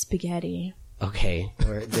 spaghetti. Okay,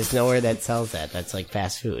 there's nowhere that sells that. That's like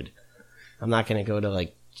fast food. I'm not going to go to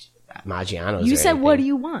like Maggiano's. You or said, what do anything.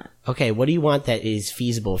 you want? Okay, what do you want that is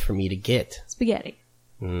feasible for me to get? Spaghetti.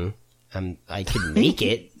 I could make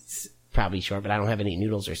it. It's probably short, but I don't have any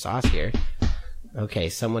noodles or sauce here. Okay,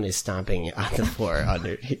 someone is stomping on the floor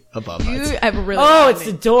above You us. have a really Oh, bad it's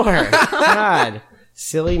the door. God,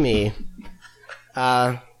 silly me.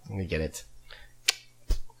 Let me get it.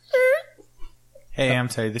 Hey, I'm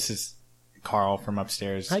sorry. This is Carl from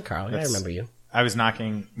upstairs. Hi, Carl. I That's- remember you. I was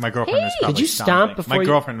knocking. My girlfriend was Hey! probably Did you stomp stomping. before My you-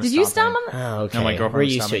 girlfriend was Did you stomping. stomp on Oh, okay. No, my girlfriend We're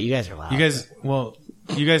was used to it. stomping. You guys are loud.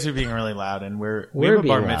 You guys are being really loud, and we We're have a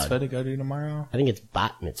bar being loud. mitzvah to go to tomorrow. I think it's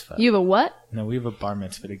bat mitzvah. You have a what? No, we have a bar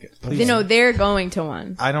mitzvah to go. Please. No, they're going to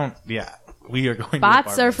one. I don't. Yeah, we are going.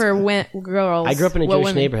 Bots to a bar are for girls. I grew up in a Well, Jewish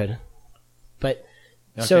women. neighborhood. But,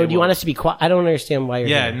 Okay, so do you well- want us to be quiet? I don't understand why you're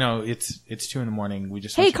Yeah, here. no, it's 2 a.m. We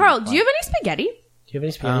just. Hey, want you to Carl, be do you have quiet. any spaghetti? Do you have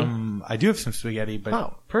any spaghetti? I do have some spaghetti, but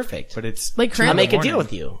Oh, perfect. it's Like 2 in I'll the make a morning. deal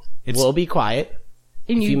with you. It's- We'll be quiet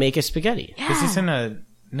And if you make a spaghetti. This isn't a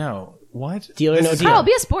no. What Deal or This no is- deal? Carl,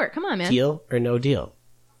 be a sport. Come on, man. Deal or no deal?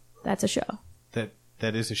 That's a show.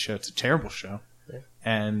 That is a show. It's a terrible show.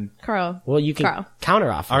 And Carl. Well, you can Carl.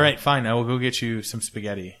 counter offer. all right, fine. I will go get you some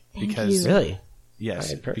spaghetti because you. Really? yes,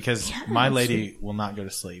 All right, perfect. because my lady will not go to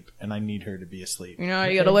sleep, and I need her to be asleep. You know,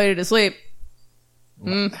 you got a lady to sleep.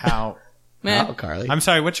 How? Man. Oh, Carly. I'm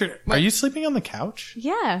sorry. What's your? Are you sleeping on the couch?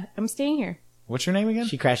 Yeah, I'm staying here. What's your name again?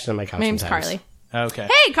 She crashes on my couch My name's sometimes. Carly. Okay.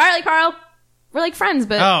 Hey, Carl. We're like friends,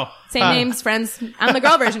 but Oh, same names, friends. I'm the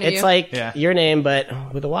girl version of It's you. like Yeah. your name,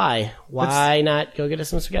 but with a Y. Why not go get us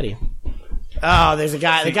some spaghetti? Oh, there's a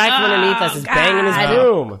guy. The guy from underneath us is banging his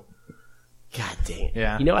broom. God dang it.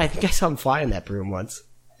 Yeah. You know, I think I saw him fly in that broom once.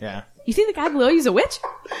 Yeah. You think the guy below you's a witch?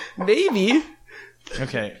 Maybe.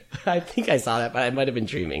 Okay. I think I saw that, but I might have been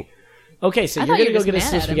dreaming. Okay, so I you're thought going you to were go get just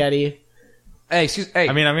us mad some at him. spaghetti. Hey, excuse. Hey,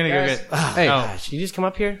 I mean, I'm gonna go guys. get. Hey, Gosh, you just come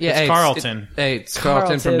up here? yeah, hey, Carlton. Hey, it's Carlton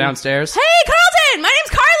Carlton. from downstairs. Hey, Carlton! My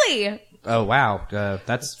name's Carly! Oh wow,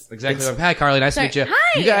 that's exactly what. Hi, Carly. Nice to meet you.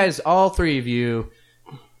 Hi. You guys, all three of you.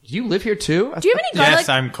 Do you live here too? Do you have any garlic? Yes,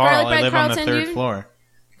 I'm Carl. garlic I bread, live on the Carlton, third dude? floor.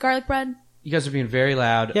 Garlic bread? You guys are being very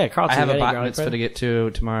loud. Yeah, Carlton, I have you a got any bat garlic mitzvah bread? to get to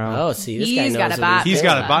tomorrow. Oh, see, this He's guy got knows a what bot. he's He's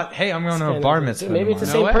doing. got a bot. Hey, I'm going to a bar mitzvah. Maybe it's the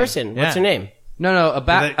tomorrow. same way. person. Yeah. What's her name? No, a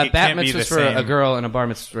bat It can't bat be mitzvah's the for a same. girl and a bar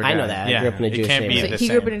mitzvah for a I guy. know that. I Yeah, grew up in a it Jewish can't be neighborhood. the He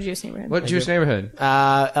grew up same. in a Jewish neighborhood. What Jewish neighborhood?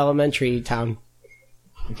 Elementary town.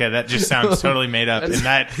 Okay, that just sounds totally made up, and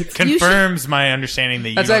that confirms my understanding that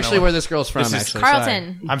you That's don't actually know where this girl's from. This is- Actually,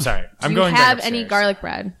 Carlton, I'm sorry. I'm do going you back have any upstairs. garlic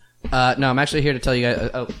bread? Sorry. No, I'm actually here to tell you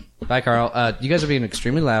guys. Bye, Carl. You guys are being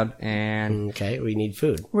extremely loud, and Okay, we need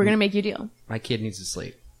food. We're gonna make you a deal. my kid needs to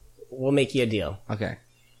sleep. We'll make you a deal. Okay.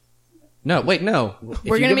 No, wait, no. If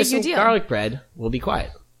We're you gonna give make us you a some deal. garlic bread, we'll be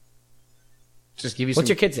quiet. Just give you What's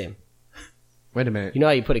some... your kid's name? Wait a minute. You know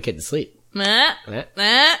how you put a kid to sleep. Meh, Eh?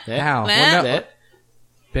 meh. Eh? How? Nah. Well, no, Eh?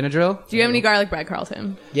 Benadryl? Do you have any garlic bread,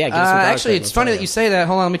 Carlton? Yeah, give us some garlic Actually, bread, it's we'll funny tell that you say that.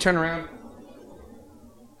 Hold on, let me turn around.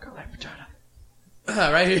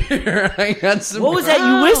 Right here. I got some. What was that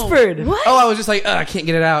you whispered? What? Oh, I was just like, I can't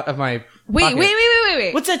get it out of my Wait, pocket.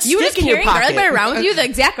 wait. What's that You were stick just in your carrying garlic pocket? bread around with you? The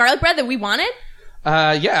exact garlic bread that we wanted?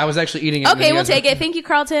 Yeah, I was actually eating it. and then Okay, you we'll guys take were- it. Thank you,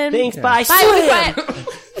 Carlton. Thanks, bye. Bye, we'll be Slam!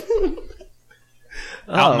 quiet.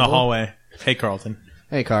 Out in the well. hallway. Hey, Carlton.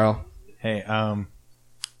 Hey, Carl. Hey, I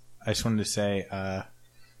just wanted to say,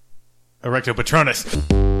 Erecto Patronus.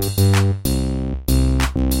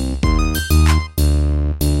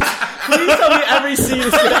 Please tell me every scene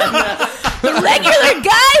is gonna The regular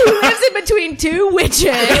guy who lives in between two witches.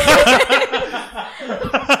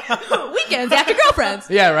 Weekends after girlfriends.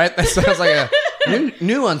 Yeah, right? That sounds like a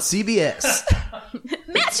new on CBS.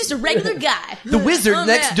 Matt's just a regular guy. The wizard Oh,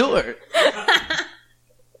 next Matt. door.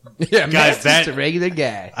 Yeah, Matt's that- just a regular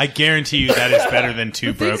guy. I guarantee you that is better than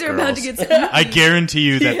Two Broke Things are about Girls. to get serious. I guarantee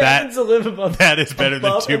you He happens to live above that is better than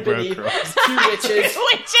above Two and Broke beneath Girls. two witches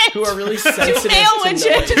Witches. who are really sensitive male to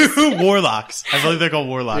witches. noise. Two warlocks. I believe they're called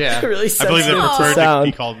warlocks. Yeah. Really I believe sensitive they're to preferred to be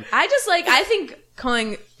sound. called. I think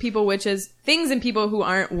calling people witches, things and people who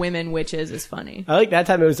aren't women witches is funny. I like that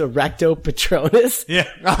time it was Erecto Patronus. Yeah.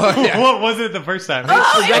 Oh, yeah. What was it the first time?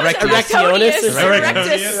 Oh, it was Erectionis.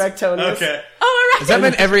 Erectus. Erectonus. Okay. Oh, Has that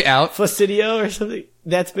been every out? Fastidio or something.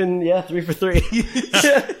 That's been 3 for 3.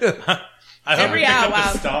 I Every picked hour, up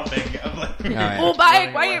wow. the stomping. I'm like, All right. Oh,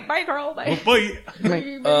 bye, Carl. Bye. boy.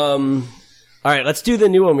 All right, let's do the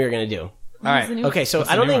new one we were gonna do. All right. Okay, so I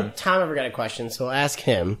the don't new think one? Tom ever got a question, so I'll ask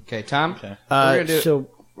him. Okay, Tom. Okay. We're gonna do- So,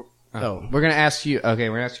 We're gonna ask you. Okay,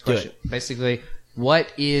 we're gonna ask you a Do question. Basically,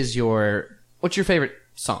 what's your favorite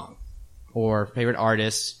song or favorite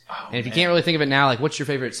artist? And if you can't really think of it now, like, what's your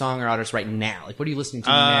favorite song or artist right now? Like, what are you listening to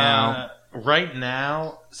now? Right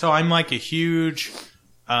now, so I'm like a huge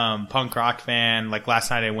punk rock fan. Like last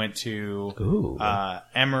night, I went to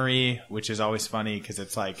Emery, which is always funny because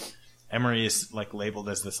it's like Emery is like labeled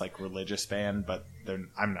as this like religious band, but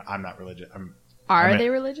I'm not religious. Are they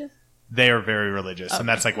religious? They are very religious, and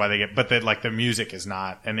that's like why they get. But like the music is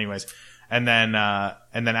not, anyways. And then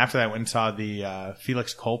after that, I went and saw the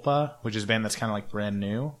Felix Culpa, which is a band that's kind of like brand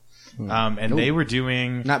new. And they were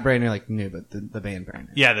doing Not brand new, like new, but the band brand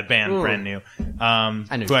new. the band brand new. I know Who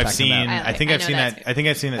what you're I've talking seen. about. I think I I've know seen that that. I think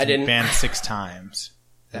I've seen I that didn't. band 6 times.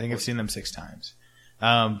 I think I've seen them 6 times.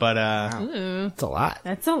 But That's a lot.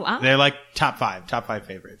 That's a lot. they're like top 5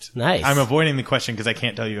 favorites. Nice. I'm avoiding the question because I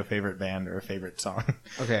can't tell you a favorite band or a favorite song.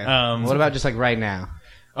 Okay. Um, what about just like right now?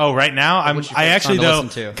 Oh, right now What's your I favorite actually song to though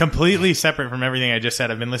listen to? completely separate from everything I just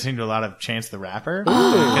said. I've been listening to a lot of Chance the Rapper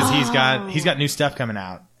because he's got new stuff coming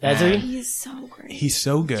out. Has he? And He's so great. He's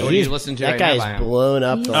so good. What do you listen to That right guy now? is blown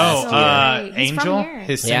up the last year. great. He's from Angel, here.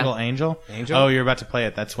 his Yeah. single Angel. Angel? Oh, you're about to play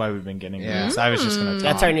it. That's why we've been getting Yeah. this. I was just gonna talk.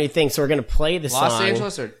 That's our new thing. So we're gonna play the Los song.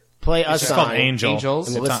 Angeles or Play a It's song. called Angel. Angels?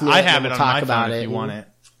 And we'll It's listen on- to I it, have and it we'll on talk my about phone it. if you want it.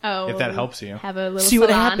 Oh, If that helps you. Have a little See what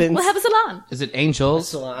salon. happens. We'll have a salon. is it Angels?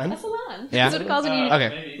 Salon. A salon. Yeah. That's what it calls when you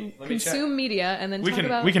Okay. consume media and then We talk can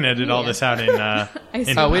about we can edit all media. this out in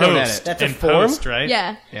in Oh, we don't edit. post. That's a in form? post, right?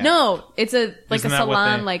 Yeah. Yeah. No, it's a like Isn't a that what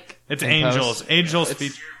salon. they- Like It's In Angels. post. Angels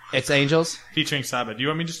It's Angels. featuring Saba. Do you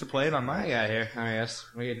want me just to play it on I mine? got here. I guess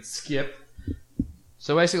we can skip.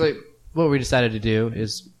 So basically, what we decided to do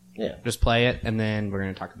is just play it, and then we're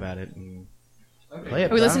gonna talk about it. And Play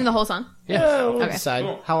it. are we bro. listening to the whole song? Yeah, we'll Okay. decide.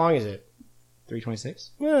 Cool. How long is it? 326.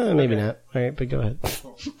 Maybe not. All right, but go ahead.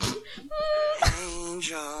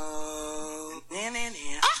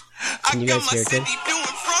 Can you guys hear it, kid?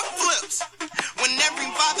 Doing front flips. When every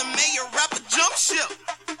father mayor rapper jump ship.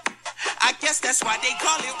 I guess that's why they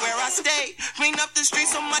call it where I stay. Clean up the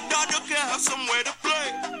streets so my daughter can have somewhere to play.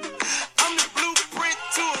 I'm the blueprint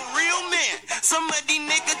to a real man. Some of these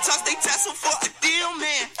niggas toss they tassel for a deal,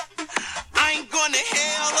 man. I ain't going to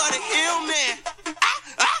hell or the hill, man.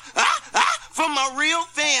 For my real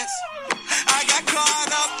fans. I got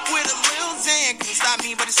caught up with a Lil Xan. Couldn't stop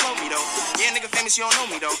me, but it slowed me though. Yeah, nigga famous, you don't know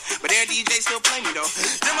me though. But their DJ still play me though.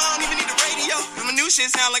 Them I don't even need the radio. Cause my new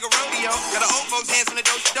shit sound like a rodeo. Got the old folks hands from the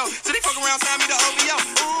dope to dope. So they fuck around, sign me the OVO.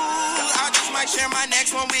 Ooh, I just might share my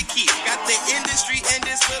next one with Keith. Got the industry in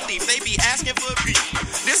disbelief. They be asking for beef.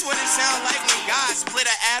 This what it sound like when God split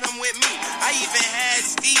an atom with me. I even had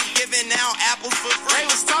Steve giving out apples for free. They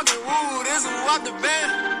was talking, woo, this is what the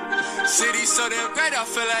band. City so damn great, I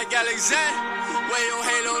feel like Alexander. Wear your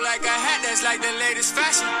halo like a hat, that's like the latest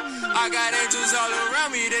fashion. I got angels all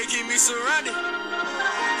around me, they keep me surrounded.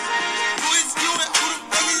 Who is you and who the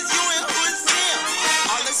fuck is you and who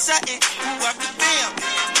cutting. Who after bam?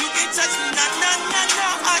 You can't touch me, nah, nah, nah,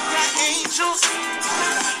 nah. I got angels.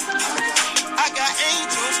 I got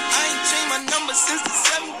angels. I ain't changed my number since the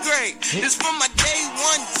 7th grade. This from my day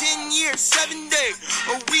 1, 10 years, 7 days.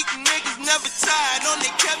 A week niggas never tired on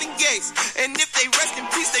their Kevin Gates. And if they rest in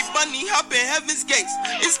peace, they bunny hop in heaven's gates.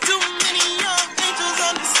 It's too many young angels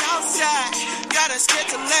on the south side. Got us scared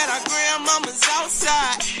to let our grandmamas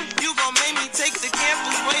outside. You gon' make me take the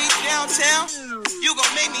campus way downtown. You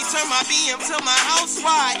gon' make me turn my BM to my house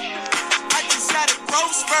wide. I just had a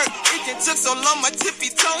growth spurt. It done took so long my tippy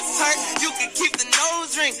toes hurt. You can keep the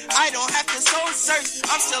nose ring. I don't have to soul search.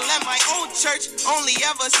 I'm still at my old church. Only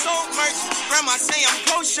ever sold merch. Grandma say I'm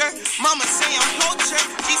kosher. Mama say I'm culture.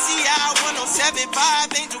 GCI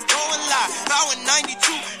 107.5. Angel going live. Power 92.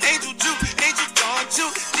 Angel Jew. Angel gone Jew.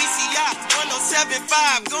 GCI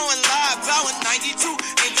 107.5. Going live. Power 92.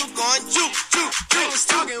 Angel gone Jew. Jew. Jew. Was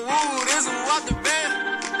talking woo. This is what the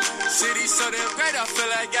band. City so damn great, I feel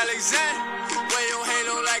like Alexander. Wear your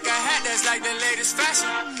halo like a hat, that's like the latest fashion.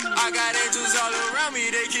 I got angels all around me,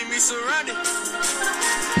 they keep me surrounded.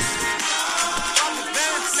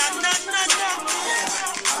 Nah, nah, nah,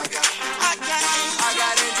 nah. I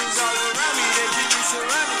got angels all around me, they keep me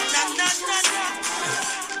surrounded. Nah, nah, nah, nah.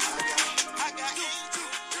 I got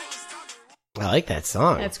angels. I like that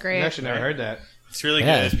song. That's I've great. actually never heard that. It's really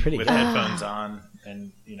Yeah, good it's pretty with good. headphones on,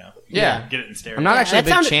 and you know, Yeah. get it in stereo. I'm not actually a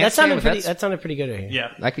big Chance fan, but that sounded pretty good right here.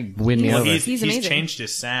 Yeah, that could win me well, over. he's amazing. changed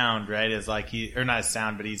his sound, right? Is like or not his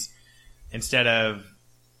sound, but he's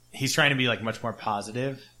trying to be like much more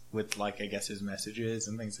positive with like I guess his messages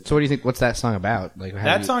and things. So what do you think? What's that song about? Like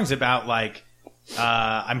That song's about like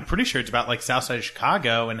I'm pretty sure it's about like South Side of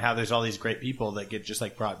Chicago and how there's all these great people that get just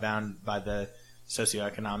like brought down by the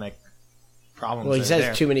socioeconomic problems. Well, he that are says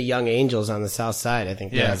there. too many young angels on the south side. I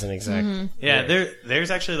think Yeah. that was an exact. Yeah,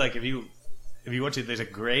 there's actually like if you want to, there's a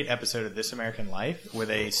great episode of This American Life where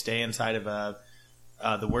they stay inside of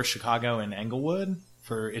the worst Chicago in Englewood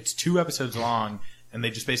it's 2 episodes long, and they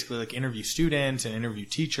just basically like interview students and interview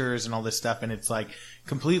teachers and all this stuff, and it's like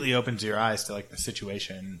completely opens your eyes to like the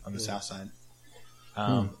situation on the south side.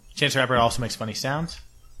 Chance the Rapper also makes funny sounds.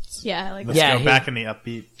 Yeah, I like Let's Yeah, go he- back in the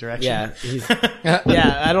upbeat direction. Yeah, he's,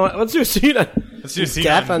 yeah. I don't. Let's do a scene. Let's do a scene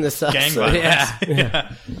Death on the south gang side. violence.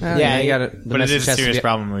 yeah, Yeah, you got it. But it is a serious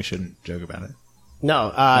problem. We shouldn't joke about it.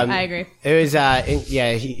 No, I agree. It was.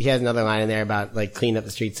 He has another line in there about like clean up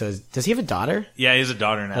the streets. So does he have a daughter? Yeah, he has a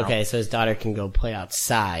daughter now. Okay, so his daughter can go play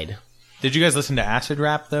outside. Did you guys listen to Acid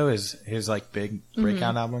Rap though? His like big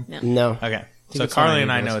breakout album? Yeah. No. Okay, so it's Carly on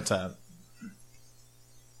and I Eagles. know it's up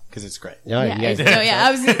because it's great. No, Yeah, you guys.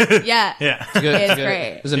 I was. Yeah, Yeah, Good, It's good.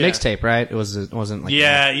 great. It was a Yeah. mixtape, right? It wasn't like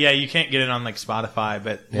yeah. You can't get it on like Spotify,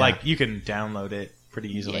 but Yeah. like you can download it pretty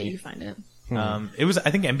yeah, easily. you find it. It was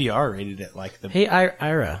I think NPR rated it like the Hey,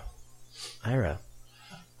 Ira.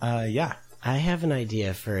 yeah. I have an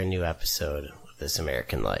idea for a new episode of This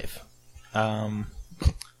American Life.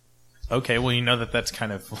 Okay, well you know that's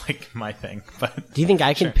kind of like my thing, but Do you think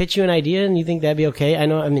I can pitch you an idea and you think that'd be okay? I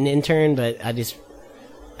know I'm an intern, but I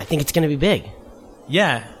think it's going to be big.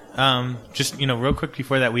 yeah. Just real quick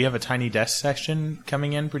before that, we have a Tiny Desk session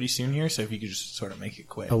coming in pretty soon here, so if you could just sort of make it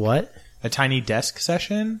quick. A what? A Tiny Desk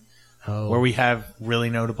session. Oh, Where we have really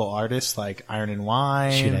notable artists like Iron and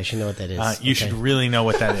Wine. shoot, I should know what that is. You Okay. should really know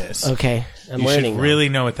what that is. Okay, I'm You learning. should now. really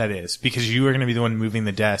know what that is because you are going to be the one moving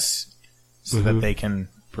the desks so Mm-hmm. that they can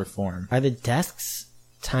perform. Are the desks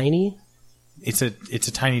tiny? It's a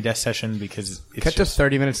Tiny Desk session because it's Cut to just,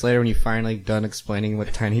 30 minutes later when you finally done explaining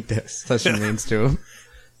what Tiny Desk session means to him.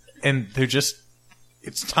 and they're just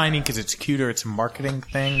it's tiny because it's cuter. It's a marketing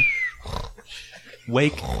thing.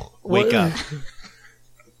 Wake up, wake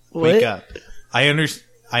What? up. I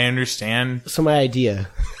understand. So my idea.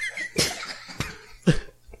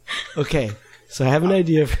 Okay, so I have an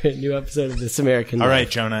idea for a new episode of This American All Life. right,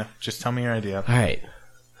 Jonah, just tell me your idea. All right.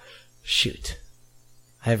 Shoot.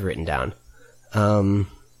 I have it written down.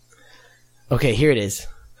 Okay, here it is.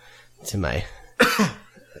 It's in my...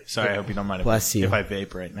 Sorry, I hope you don't mind Bless you. if I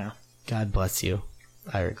vape right now. God bless you,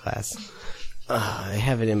 Ira Glass. I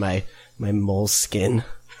have it in my moleskin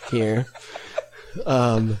here.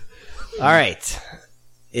 All right.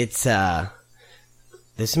 It's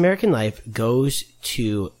This American Life goes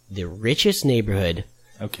to the richest neighborhood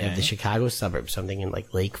Okay. of the Chicago suburbs, something in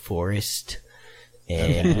like Lake Forest,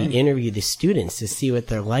 and we interview the students to see what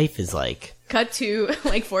their life is like. Cut to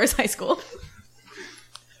Lake Forest High School.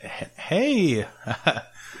 Hey,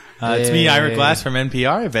 it's me, Ira Glass from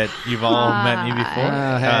NPR. I bet you've all met me before.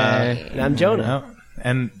 Hey. And I'm Jonah. No.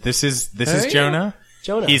 And this is Hey. Jonah.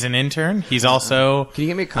 Jonah. He's an intern. He's also Can you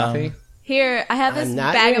get me a coffee? Here, I have this I'm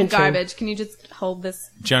not bag your of intern. garbage. Can you just hold this?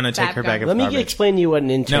 Jonah, take her bag of Let me garbage. explain to you what an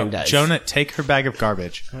No, intern does. Jonah, take her bag of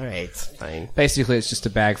garbage. All right, fine. Basically, it's just a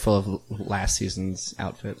bag full of last season's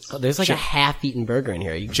outfits. Oh, there's like a half-eaten burger in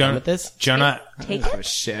here. Are you done Jonah, with this? Jonah, Take Oh, it.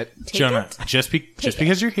 shit. Take Jonah, it. just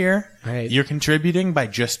because you're here, Right. you're contributing by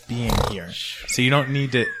just being here. So you don't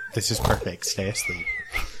need to. This is perfect. Stay asleep.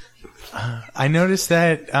 I noticed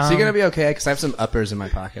that. So you're gonna be okay because I have some uppers in my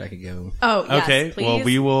pocket I could give him. Oh, yes, okay. please.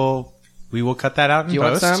 Well, we will cut that out in Do you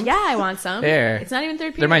want post. some? Yeah, I want some. There. It's not even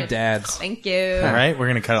third period. They're my dad's. Thank you. All right, we're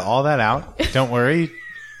gonna cut all that out. Don't worry,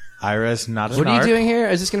 Ira's not. What are you doing here?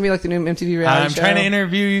 Is this gonna be like the new MTV reality I'm show? trying to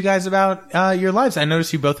interview you guys about your lives. I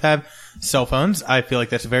noticed you both have cell phones. I feel like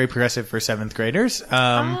that's very progressive for 7th graders.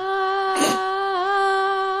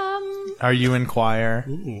 Are you in choir?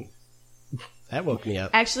 That woke me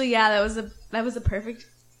up. Actually, yeah, that was a perfect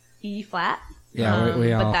E flat. Yeah,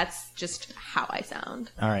 we all. But that's just how I sound.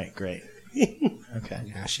 All right, great. Okay.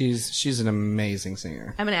 Yeah, she's an amazing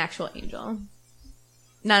singer. I'm an actual angel.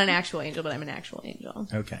 Not an actual angel, but I'm an actual angel.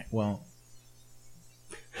 Okay. Well,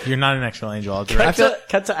 you're not an actual angel. I'll Cut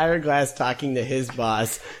direct. to Ira Glass talking to his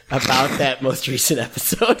boss about that most recent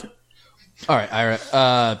episode. All right, Ira.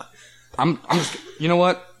 I'm just. You know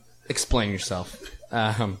what? Explain yourself. All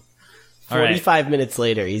right. 45 minutes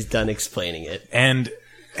later, he's done explaining it. And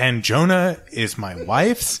Jonah is my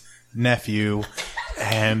wife's nephew,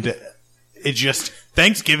 and it just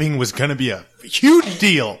Thanksgiving was going to be a huge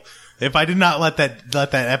deal if I did not let that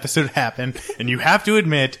episode happen. And you have to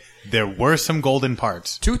admit there were some golden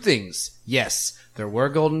parts. Two things. Yes, there were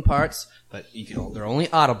golden parts, but they're only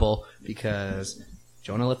audible because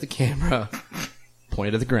Jonah left the camera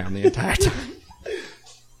pointed at the ground the entire time.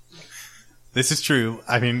 This is true.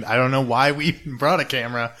 I mean, I don't know why we even brought a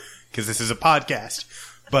camera because this is a podcast,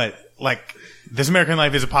 but like This American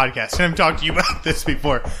Life is a podcast, and I've talked to you about this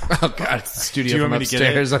before. Oh God, it's the Do studio you from want me to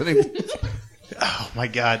get upstairs. I think Oh my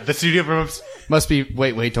god, the studio from must be.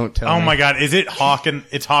 Wait, don't tell. Oh me. my god, is it Hawk?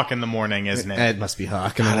 It's Hawk in the morning, isn't it? It must be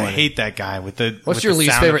Hawk in the God, I morning. hate that guy with the. What's with your the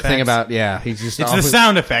least sound favorite thing effects. about? Yeah, he's just. It's always, the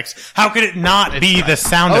sound effects. How could it not be the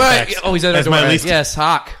sound Oh, right. effects? Oh, he's at as the my door. least. Yes,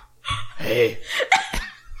 Hawk. Hey.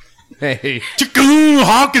 Hey, Chickoo,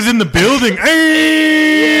 Hawk is in the building.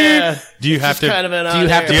 Hey! Yeah. Do you have to? Kind of an do you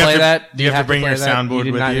have to Do you play have to- that? do you have to bring play your that? soundboard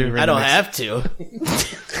did with not you? need to bring I don't the have to.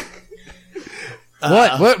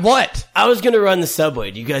 What? I was going to run the subway.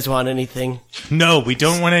 Do you guys want anything? No, we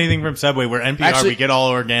don't want anything from Subway. We're NPR. Actually- we get all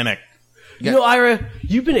organic. You know, Ira,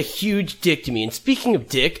 you've been a huge dick to me. And speaking of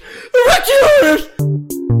dick, Richard!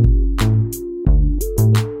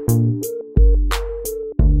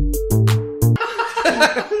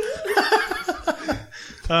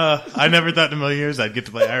 I never thought in a million years I'd get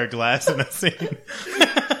to play Ira Glass in a scene.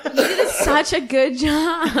 Such a good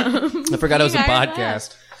job. I forgot it was a Being Ira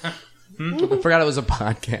podcast. I forgot it was a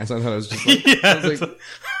podcast. I thought it was just like, Yeah, I was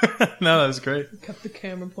like, no, that was great. Kept the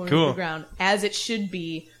camera pointed Cool. to the ground, as it should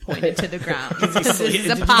be pointed to the ground. This Did is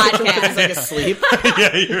you a look like podcast. asleep?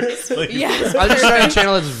 Yeah, you're asleep. Yes. I was just trying to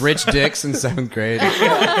channel his rich dicks in 7th grade.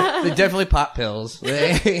 They definitely pop pills.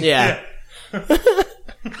 Yeah.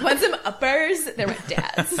 Want some uppers? They're my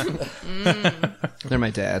dad's. They're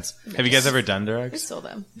my dad's. Have you guys ever done drugs? Stole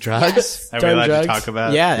them. Drugs? Are we Done allowed drugs? to talk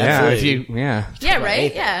about? Yeah, Yeah, absolutely. if you, yeah. Yeah,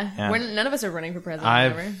 right? Yeah. Yeah. None of us are running for president.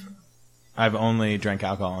 I've- ever. I've only drank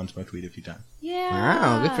alcohol and smoked weed a few times. Yeah.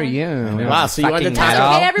 Wow, good for you. Wow, so you wanted to Fucking talk at Okay,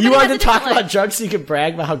 all? everybody You wanted has to a talk different about drugs so you could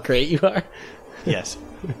brag about how great you are? Yes.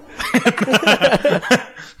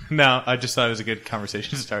 No, I just thought it was a good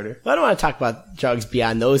conversation starter. I don't want to talk about drugs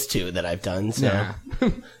beyond those two that I've done. So, Yeah.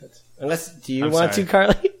 unless do you I'm want sorry. to,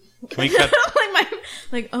 Carly? Can we cut?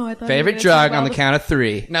 Oh, I thought. Favorite drug on the count of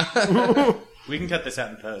 3. No. We can cut this out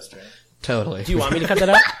in post, right? Totally. Do you want me to cut that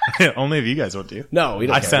out? Only if you guys want to. No, we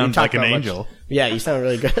don't. I care. sound We talk like an about much- angel. Yeah, you sound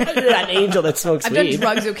really good. You're an angel that smokes I've done weed.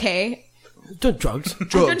 drugs okay. Done drugs. I've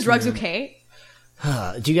done drugs okay.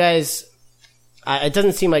 Do you guys? It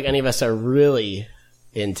doesn't seem like any of us are really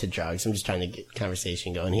into drugs. I'm just trying to get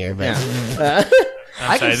conversation going here, but I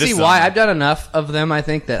sorry, can this see is why. on- I've done enough of them, I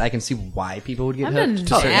think, that I can see why people would get I've hooked done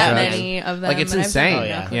to certain that drugs. many of them. Like, it's but I've insane. done Oh,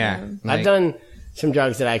 yeah. enough of Yeah. them. I've Like, done some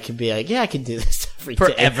drugs that I could be like, yeah, I could do this every day.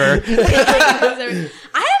 forever. I have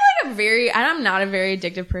like a very. I'm not a very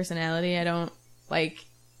addictive personality. I don't like.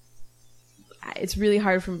 It's really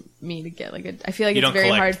hard for me to get like a. I feel like You it's don't very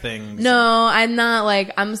collect hard. things. No, I'm not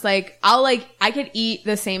like. I'm just like. I could eat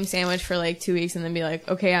the same sandwich for like 2 weeks and then be like,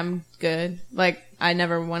 okay, I'm good. Like I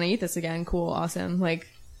never want to eat this again. Cool, awesome. Like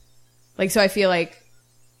so I feel like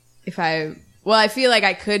if I Well, I feel like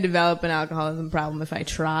I could develop an alcoholism problem if I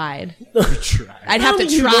tried. I'd have to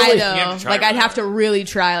try though. Like I'd have to really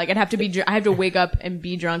try. Like I'd have to be. I have to wake up and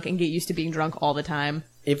be drunk and get used to being drunk all the time.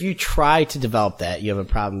 If you try to develop that, you have a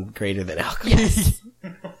problem greater than alcohol. Yes.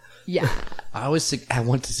 Yeah. I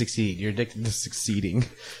want to succeed. You're addicted to succeeding.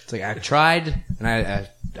 It's like I tried and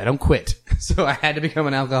I don't quit, so I had to become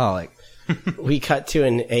an alcoholic. We cut to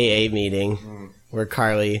an AA meeting where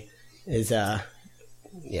Carly is.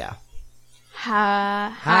 Yeah.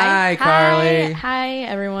 Hi, Carly. Hi,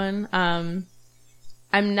 everyone. I'm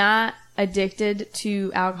not addicted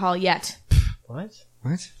to alcohol yet. What?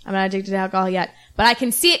 I'm not addicted to alcohol yet, but I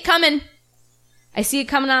can see it coming. I see it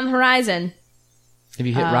coming on the horizon. Have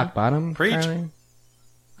you hit rock bottom? Preach. Carly?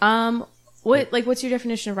 What's your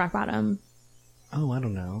definition of rock bottom? Oh, I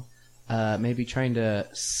don't know. Maybe trying to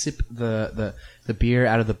sip the beer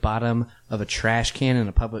out of the bottom of a trash can in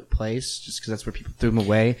a public place, just because that's where people threw them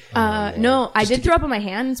away. No, I did throw up on my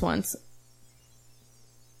hands once.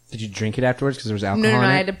 Did you drink it afterwards because there was alcohol No,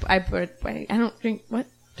 in it? I don't drink, what?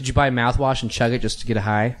 Did you buy mouthwash and chug it just to get a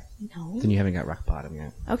high? No. Then you haven't got rock bottom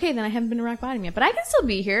yet. Okay, then I haven't been to rock bottom yet, but I can still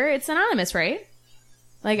be here. It's anonymous, right?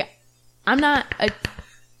 Like, I'm not a...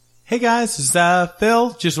 Hey guys, this is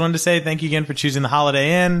Phil. Just wanted to say thank you again for choosing the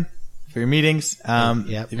Holiday Inn for your meetings.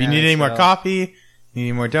 Yep. If you need any more coffee, need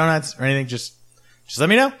any more donuts or anything, just let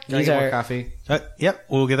me know. Can I get more coffee? Yep,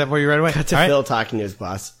 we'll get that for you right away. Cut to All right? Phil talking to his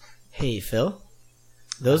boss. Hey, Phil.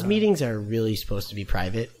 Those meetings are really supposed to be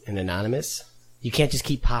private and anonymous. You can't just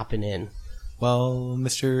keep popping in. Well,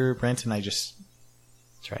 Mr. Branson, That's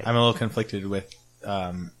right. I'm a little conflicted with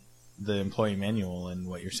the employee manual and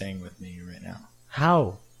what you're saying with me right now.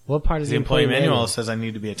 How? What part of The employee manual says I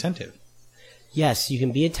need to be attentive. Yes, you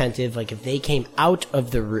can be attentive. Like if they came out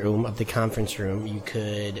of the room, of the conference room, you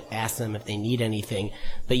could ask them if they need anything.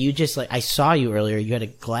 But you just I saw you earlier. You had a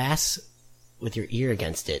glass with your ear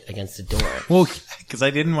against the door. Well, because I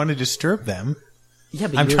didn't want to disturb them. Yeah,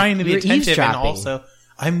 but I'm trying to be you're attentive, and eavesdropping. also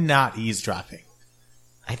I'm not eavesdropping.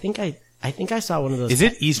 I think I saw one of those. Is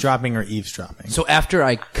it eavesdropping or eavesdropping? So after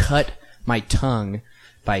I cut my tongue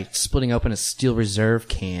by splitting open a Steel Reserve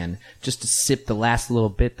can just to sip the last little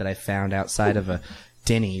bit that I found outside of a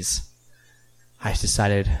Denny's, I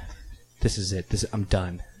decided this is it. I'm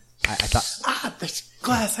done. I thought, there's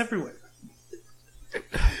glass everywhere.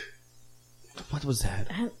 what was that?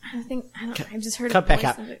 I just heard Cut a back voice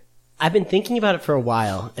out. of it. I've been thinking about it for a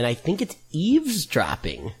while, and I think it's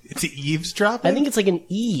eavesdropping. It's eavesdropping? I think it's like an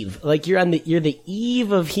eve. Like you're the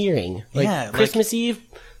eve of hearing. Like Yeah, like- Christmas Eve.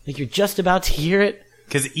 Like you're just about to hear it.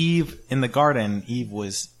 Because Eve in the garden, Eve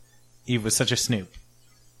was such a snoop.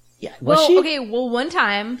 Yeah. Was Well, she? okay. Well, one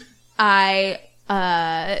time I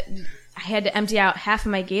had to empty out half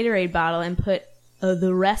of my Gatorade bottle and put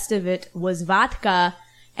the rest of it was vodka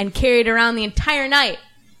and carry it around the entire night,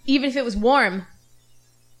 even if it was warm.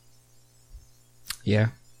 Yeah.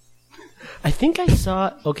 I think I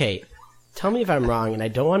saw. Okay, tell me if I'm wrong, and I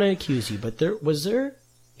don't want to accuse you, but was there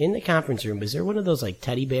in the conference room? Was there one of those like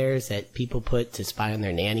teddy bears that people put to spy on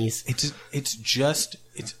their nannies? It's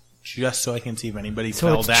just so I can see if anybody So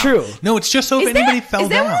fell it's down. true. No, it's just so if anybody fell is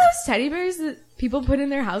that down. one of those teddy bears that people put in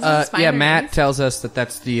their houses? to spy Yeah, on their Matt nannies? tells us that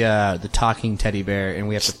that's the talking teddy bear, and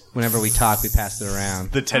we have to, whenever we talk, we pass it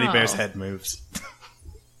around. The teddy Oh. bear's head moves.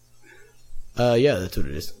 Yeah, that's what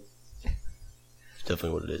it is. It's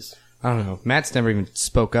definitely what it is. I don't know. Matt's never even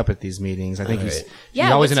spoke up at these meetings. I think All he's right.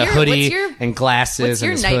 Yeah, always in a what's hoodie your- and glasses What's and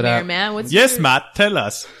your his hood nightmare, up. man? What's Yes, your Matt, tell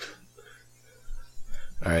us.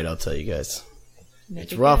 All right, I'll tell you guys. Make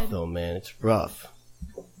It's it rough good? though, man. It's rough.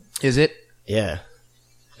 Is it? Yeah.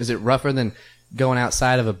 Is it rougher than going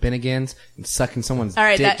outside of a Bennigan's and sucking someone's All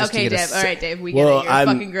right, dick just okay, to get Dave. a All right, Dave. We get Well, it. You're a I'm-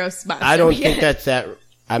 fucking gross monster. I don't We get think it. that's that.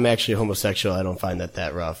 I'm actually homosexual. I don't find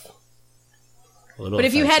that rough. A little But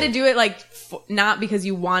if you had to offensive. do it like not because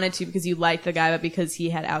you wanted to, because you liked the guy, but because he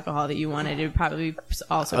had alcohol that you wanted, it would probably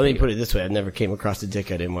also. Let me be- put it this way: I never came across a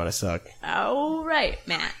dick I didn't want to suck. Oh right,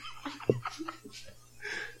 Matt.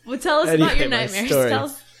 Well, tell us about Anyway, your my nightmares. story. Tell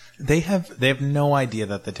us. They have no idea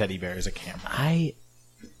that the teddy bear is a camera. I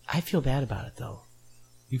feel bad about it though.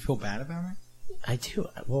 You feel bad about it? I do.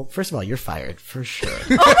 Well, first of all, you're fired for sure.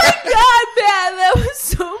 Oh my god, man, that was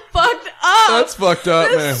so fucked up. fucked up,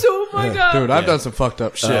 That's so fucked up. Dude, I've done some fucked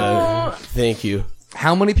up shit. Thank you.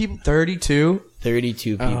 How many people? 32?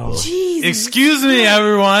 32 people. Jeez. Excuse me,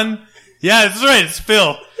 everyone. Yeah, that's right. It's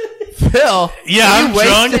Phil. Phil? Yeah, I'm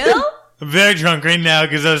drunk. Phil? I'm very drunk right now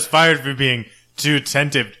because I was fired for being too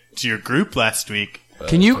attentive to your group last week.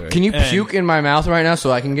 Can you And- puke in my mouth right now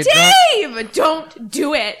so I can get drunk? Dave, don't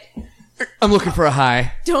do it. I'm looking for a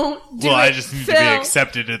high. Don't do Well, it. I just need to be Phil.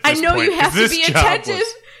 accepted at I this know point. you have 'cause to this be job attentive.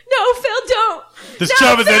 was- No, Phil, don't. This No,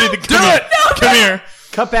 job is Phil, anything. Come here.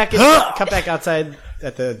 Cut back outside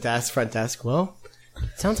at the front desk. Well,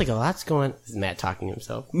 sounds like a lot's going. This is Matt talking to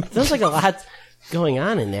himself. Sounds like a lot's going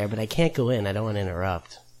on in there, but I can't go in. I don't want to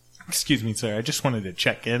interrupt. Excuse me, sir. I just wanted to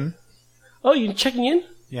check in. Oh, you checking in?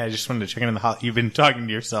 Yeah, I just wanted to check in the You've been talking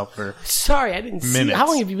to yourself for Sorry, I didn't see. Minutes. How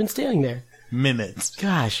long have you been standing there? minutes.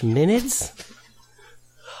 Gosh, minutes?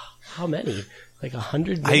 How many? Like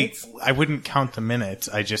 100 minutes? I wouldn't count the minutes.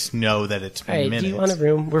 I just know that it's been All right, minutes. do you want a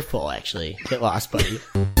room? We're full, actually. Get lost, buddy.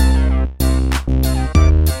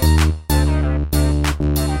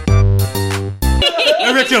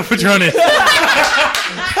 Erectile Patronus.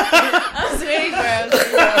 I was waiting for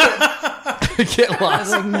it. Get I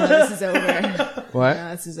was like, no, this is over. What?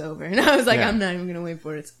 No, this is over. And I was like, Yeah. I'm not even going to wait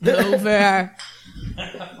for it. It's over.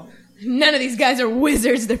 None of these guys are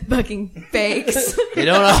wizards. They're fucking fakes. They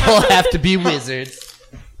don't all have to be wizards.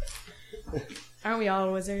 Aren't we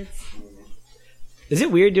all wizards? Is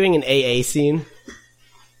it weird doing an AA scene?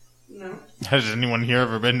 Has anyone here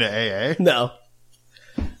ever been to AA? No.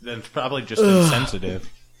 Then it's probably just insensitive.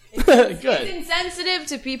 Good. It's insensitive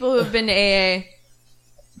to people who have been to AA.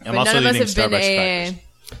 I'm But also none of us eating have been to Starbucks AA.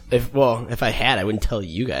 crackers. If I had, I wouldn't tell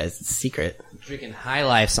you guys. It's a secret. Drinking High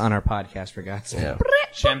Lifes on our podcast, for God's sake. Yeah.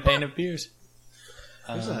 Champagne of beers.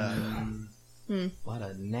 A lot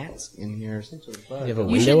of gnats in here. You have a You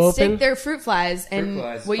window should open? stick their fruit flies, and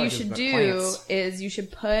flies, what you flies should about do plants. is you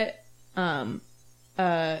should put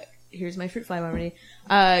here's my fruit fly remedy.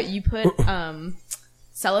 You put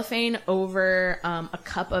cellophane over a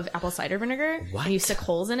cup of apple cider vinegar, What? and you stick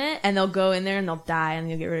holes in it, and they'll go in there and they'll die, and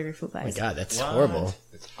you'll get rid of your fruit Oh my flies. god, that's horrible.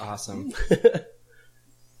 It's awesome.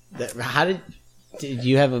 How did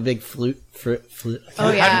you have a big fruit?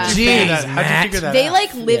 Oh yeah, How'd you figure that- how'd you figure that they out?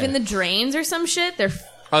 like live Yeah. in the drains or some shit. They're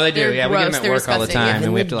Oh, they do. They're Yeah, we get gross. them at They're work all the disgusting. time,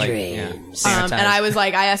 and we have to like Dreams. sanitize. and I was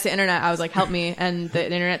like, I asked the internet. I was like, help me, and the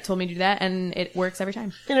internet told me to do that, and it works every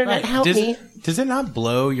time. Internet, help me. Does it not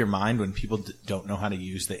blow your mind when people don't know how to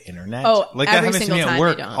use the internet? Oh, like that every happens to single me time at they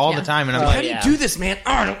work don't, all yeah. the time, and I'm Oh, like, How do you yeah. do this, man?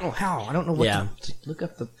 Oh, I don't know how. I don't know what Yeah. to look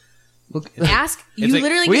up the. Look. Ask you like-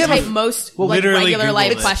 literally we can have a- type most Well, like literally regular Google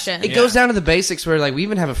life it. question. It goes down to the basics where like we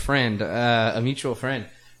even have a friend, a mutual friend,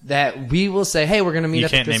 that we will say, "Hey, we're going to meet You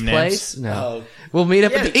up can't at this name place." names? No, we'll meet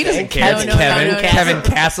up. Yeah, at the, he doesn't Kevin. care. No, no, Kevin, no, no, no. Kevin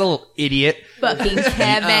Castle, idiot. Fucking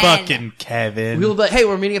Kevin. fucking Kevin. We'll be like, "Hey,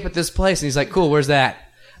 we're meeting up at this place," and he's like, "Cool, where's that?"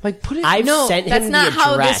 I'm like, put it. I've No, sent him that's the not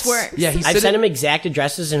how address. this works. Yeah, he I've said sent it- him exact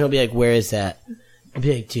addresses, and he'll be like, "Where is that?" I'll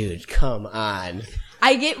be like, "Dude, come on."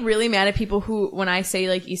 I get really mad at people who, when I say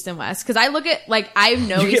like East and West, because I look at like I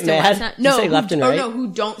know You get East and mad? West. Now. You No, say who- left and or right? no, who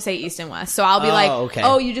don't say East and West. So I'll be Oh, like, okay.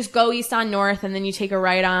 oh, you just go east on north, and then you take a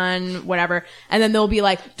right on whatever, and then they'll be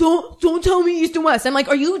like, don't tell me East and West. I'm like,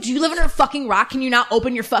 do you live under a fucking rock? Can you not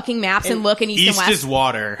open your fucking maps and look in East, East and West? is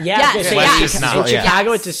water. Yeah, Yes, I was gonna say, West yeah, is not. in Yeah.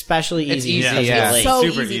 Chicago, it's especially It's easy. easy, because of yeah. the lake. So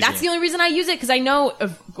Super easy. easy. That's the only reason I use it, because I know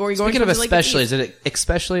if or Speaking of like, especially, is it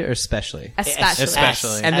especially or especially? especially.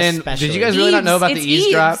 Especially. And then, Especially. did you guys really not know about It's the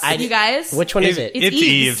eavesdrop? Eaves, you guys. Which one is it? It's It's Eves.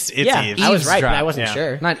 Eves. It's yeah, Eves. I was right, but I Eavesdrop. wasn't Yeah.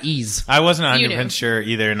 sure. Not ease. I wasn't You knew. 100% sure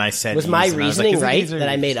either, and I said Was my Eves, and I was like, reasoning is it right Eves or that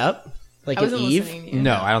I Eves? made up? Like I an wasn't eve? listening to you.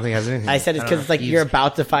 No, I don't think it has anything. I said it's because it's like you're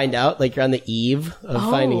about to find out, like you're on the eve of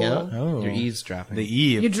finding out. Oh. You're eavesdropping. The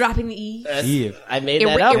Eve. You're dropping the E. Eve. I made It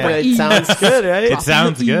that wa- up, it but wa- it sounds good, right? It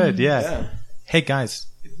sounds good, yeah. Hey, guys.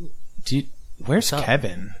 Where's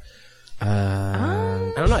Kevin?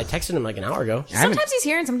 I don't know. I texted him like an hour ago. Sometimes he's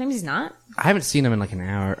here and sometimes he's not. I haven't seen him in like an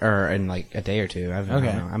hour or in like a day or two. I don't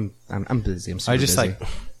Okay. know. I'm busy. I'm super I just busy.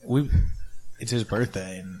 like, it's his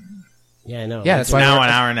birthday, and Yeah, I know. Yeah, that's it's why now we're-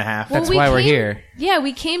 an hour and a half. That's we why we're came- here. Yeah,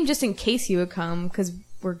 we came just in case you would come because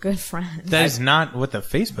we're good friends. That is not what the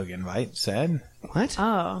Facebook invite said. What?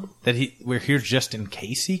 Oh. That we're here just in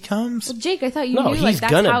case he comes. Well, Jake, I thought you No, knew like he's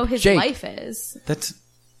that's gonna- how his Jake. life is. That's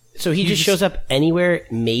So he You just just- shows up anywhere,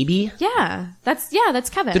 maybe? Yeah, that's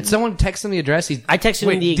Kevin. Did someone text him the address? I texted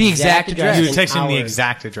him the the exact exact address. address. you an texted him the hour.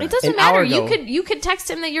 exact address. It doesn't an matter. hour You ago. could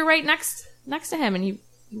text him that you're right next to him, and he.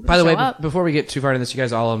 By the way, show up. before we get too far into this, you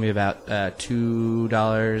guys all owe me about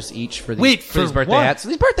 $2 each for these, Wait, for these for birthday what? hats.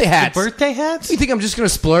 These birthday hats. Birthday hats? You think I'm just gonna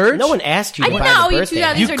splurge? No one asked you I to did buy not the owe you birthday.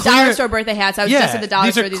 $2. These You are clear- dollar store birthday hats. I was just at the dollar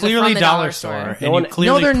these store. are These clearly are from the dollar store, and No one- you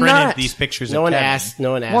clearly they're printed not. these pictures. No of one Kevin. asked.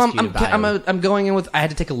 No one asked Well, you to buy them. I'm going in with. I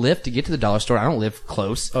had to take a lift to get to the dollar store. I don't live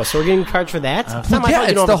close. Oh, so we're getting cards for that? It's not my Yeah, fault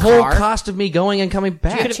you it's don't the have a whole car. cost of me going and coming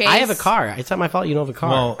back. Chase. I have a car. It's not my fault you don't have a car.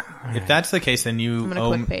 Well, if that's the case, then you gonna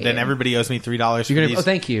owe. quick pay Then you. everybody owes me $3 for You're gonna. these. Oh,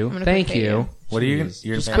 thank you. gonna Thank quick pay you. you. What are you? Jeez.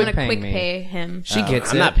 You're Just I'm paying? gonna paying quick me. pay him She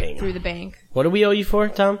gets I'm it. not paying. through the bank. What do we owe you for,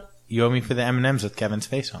 Tom? You owe me for the M&Ms with Kevin's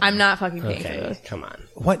face on. I'm not fucking paying for Okay, those. come on.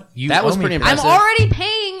 What? You That owe was me pretty for I'm impressive. already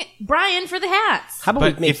paying Brian for the hats. How about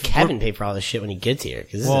But we make if Kevin pay for all this shit when he gets here?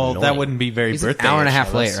 Because Well, that wouldn't be very He's an birthday. hour and a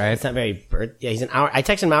half late, right? It's not very Yeah, he's an hour. I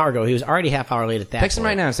texted him an hour ago. He was already half hour late at that. Text him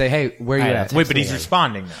right now and say, hey, where you All right, at? I'll Wait, but he's Again.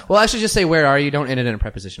 responding now. Well, I should just say, where are you? Don't end it in a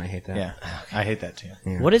preposition. I hate that. Yeah, I hate that too.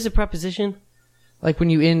 What is a preposition? Like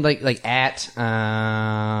when you end like at,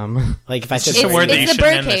 Like if I said Just a It's- word that you it's the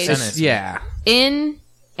shouldn't end the birdcage. sentence. yeah, In,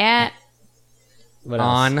 at, what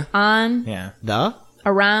else? on, Yeah. The?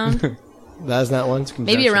 around. That's not one.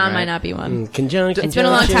 Maybe around right? might not be one. Conjunction. It's been a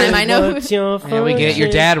long time, I know. yeah, we get it. Your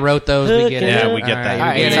dad wrote those. We get it. Yeah, we get that. All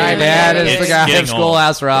right, All right, Sorry, yeah, Dad yeah, is yeah. the guy It's from getting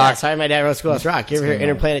Schoolhouse Yeah, Rock. sorry, my dad wrote Schoolhouse Rock. You ever hear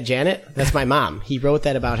Interplanet Janet? That's my mom. He wrote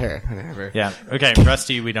that about her. Whatever. Yeah. Okay,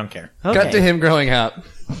 Rusty, we don't care. Cut to him growing up.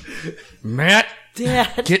 Matt,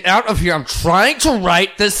 Dad, get out of here! I'm trying to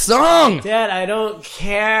write this song. Dad, I don't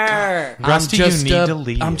care. Rusty, you need to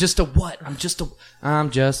leave. I'm just a what? I'm just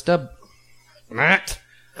a Matt.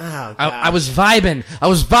 Oh, I was vibing. I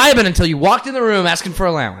was vibing until you walked in the room asking for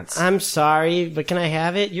allowance. I'm sorry, but can I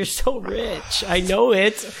have it? You're so rich. I know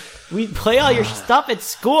it. We play all your stuff at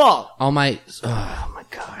school. Oh my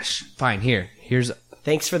gosh. Fine, here's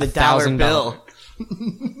Thanks for the dollar $1,000. bill.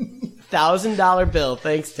 $1,000 bill.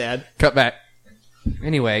 Thanks, Dad. cut back.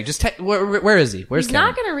 Anyway, just where is he? Where's He's Kevin?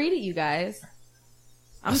 not going to read it, you guys.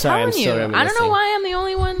 I'm Sorry, I'm telling still you. I don't know reminiscing. why I'm the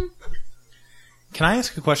only one. Can I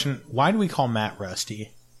ask a question? Why do we call Matt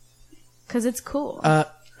Rusty? Because it's cool. Are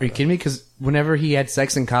you kidding me? Because whenever he had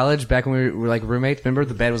sex in college, back when we were like roommates, remember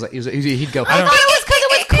the bed was like he'd go. I thought it was because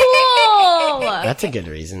it was cool. That's a good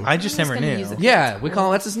reason. I just never gonna knew. use it. Yeah, we call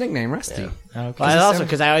him. That's his nickname, Rusty. Okay. Well, I also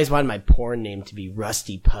because I always wanted my porn name to be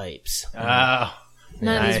Rusty Pipes. Oh.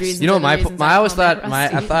 None of Nice. these reasons. You know are what? the reasons I always call thought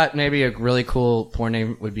Matt I Rusty. thought maybe a really cool porn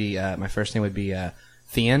name would be my first name would be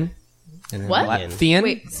Theon. And then What? Theon.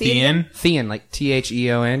 Wait, see it again? Theon? Theon, like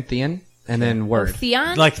Theon, Theon, and then word.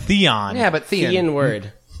 Theon? Like Theon. Yeah, but Theon. Theon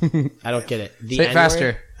word. I don't get it. The Say it N-word?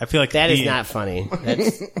 faster. I feel like That is Theon- not funny.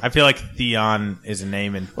 That's I feel like Theon is a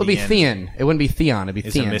name and It would be Theon. It wouldn't be Theon. It'd be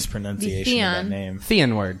is a Theon. mispronunciation of that Theon. name.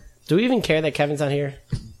 Theon word. Do we even care that Kevin's not here?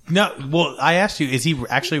 No, well, I asked you, is he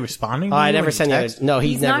actually responding? Oh, to I you never when sent you the text? other. No,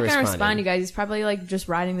 he's, He's never not going to responded. respond, you guys. He's probably like just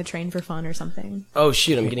riding the train for fun or something. Oh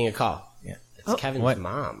shoot! I'm getting a call. Yeah. It's Kevin's What?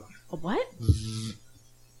 mom. What?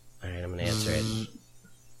 All right, I'm gonna answer it.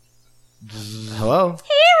 Hello.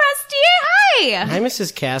 Hey, Rusty. Hi. Hi,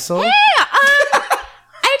 Mrs. Castle. Yeah,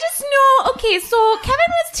 I just know. Okay, so Kevin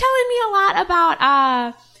was telling me a lot about.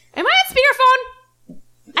 Am I on speakerphone?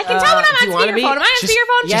 I can tell when do you I'm on wanna be? speakerphone. Am I on Just-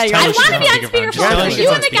 speakerphone? yeah, you're I on want to be on speakerphone. Just tell speakerphone. her Because she's you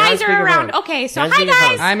on and the speakerphone. guys You're are on around. speakerphone. Okay, so You're on hi speakerphone.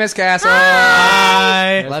 guys. Hi, Miss Castle.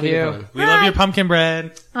 Hi. Love you. We love your pumpkin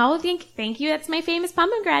bread. Oh, thank you. That's my famous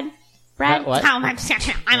pumpkin bread. What? Oh,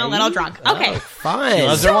 I'm a little drunk. Okay. Oh, fine.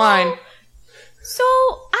 Loves her wine. So,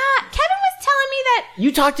 Kevin was telling me that.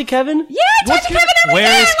 You talked to Kevin? Yeah, I talked to Kevin every Where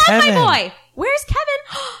day. is I love Kevin? my boy. Where's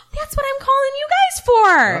Kevin? That's what I'm calling you guys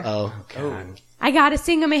for. Oh, I gotta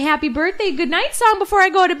sing him a happy birthday goodnight song before I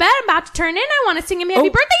go to bed. I'm about to turn in. I want to sing him happy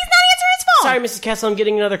Oh. birthday. He's not answering his phone. sorry, Mrs. Castle. I'm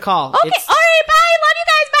getting another call. Okay, It's- all right, bye. Love you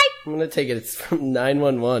guys. Bye. I'm gonna take it. It's from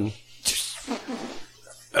 911.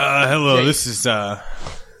 Hello, this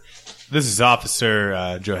is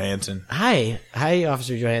Officer Johansson. Hi,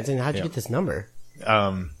 Officer Johansson. How'd you get this number?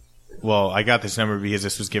 Well, I got this number because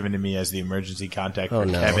this was given to me as the emergency contact Oh, for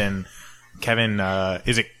no. Kevin,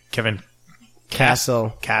 is it Kevin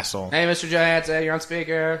Castle. Castle? Hey, Mr. Johansson, you're on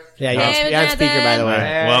speaker. Yeah, you're, Hey, you're on speaker, by the way.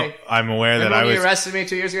 Hey. Well, I'm aware that Remember I when you was. arrested me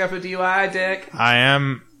 2 years ago for DUI, Dick? I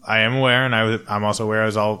am aware, and I'm also aware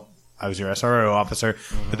I was your SRO officer,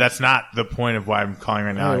 but that's not the point of why I'm calling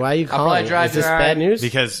right now. Oh, why are you probably calling? drive Is this you bad around. news?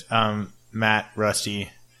 Because Matt, Rusty,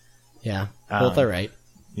 Yeah, both are right.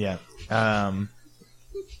 yeah,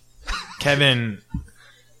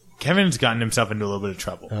 Kevin's gotten himself into a little bit of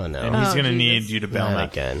trouble. Oh, no. And he's Oh, going to Jesus. need you to bail him Not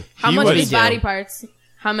out. again. How He much was- of his What did he body do? parts?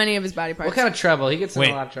 How many of his body parts? What kind of trouble? He gets in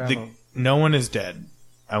Wait, a lot of trouble. no one is dead.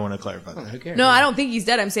 I want to clarify that. Who cares? No, I don't think he's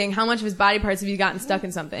dead. I'm saying how much of his body parts have you gotten stuck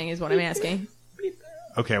in something is what I'm asking.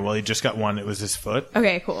 Okay, well, he just got one. It was his foot.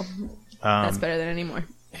 Okay, cool. That's Um, better than any more.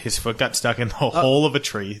 his foot got stuck in the hole of a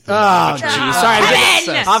tree. Oh, The- geez. Sorry, I'm getting,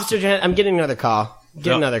 Kevin! Officer Johansson, I'm getting another call.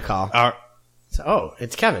 Get No. another call. Oh,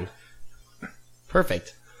 it's Kevin.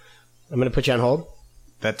 Perfect. I'm going to put you on hold.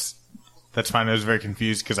 That's fine. I was very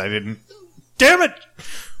confused because I didn't. Damn it,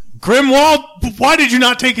 Grimwald! Why did you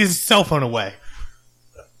not take his cell phone away?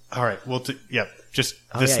 All right. Well, yeah. Just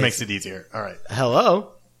this yeah, makes it's- it easier. All right.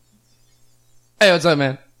 Hello? Hey, what's up,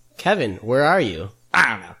 man? Kevin, where are you? I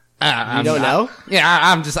don't know. You don't know? Yeah,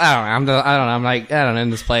 I don't know. I don't know. I'm like, I don't know, in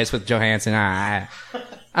this place with Johansson. I'm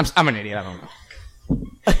an idiot. I don't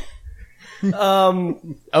know.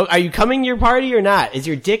 Are you coming to your party or not? Is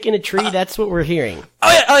your dick in a tree? That's what we're hearing.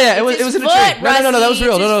 Oh yeah, it was his in a foot, tree. No, that was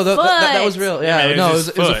real. Rusty, No, it's his that was foot. real. Yeah, Yeah, it no, was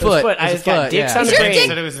it his was a foot. foot. Foot. I It was just got a foot, dicks yeah. on the Is your brain. dick-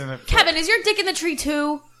 Said it was in the Kevin, is your dick in the tree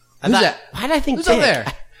too? Who's that? Why did I think Who's dick? over there?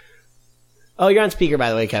 Oh, you're on speaker, by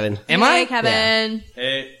the way, Kevin. Am Hey, I? Kevin.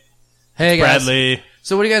 Hey, Hey guys. Bradley.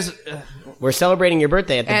 So what do you guys? We're celebrating your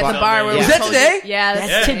birthday at the At bar. the bar where Yeah. we Is that told today? You, yeah,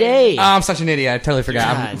 That's today. Oh, I'm such an idiot. I totally forgot.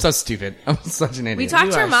 I'm God. so stupid. I'm such an idiot. we talked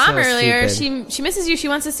You to her are mom so earlier. stupid. She misses you. She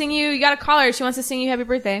wants to sing you. You got to call her. She wants to sing you happy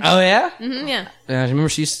birthday. Oh yeah. Yeah. Yeah, I remember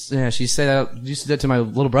she said that. Used to do that to my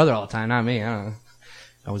little brother all the time, not me. I don't know.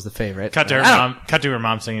 I was the favorite. Cut to her I don't- mom. Cut to her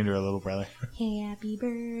mom singing to her little brother. Happy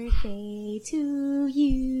birthday to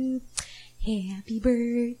you. Happy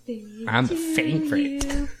birthday. I'm the to favorite.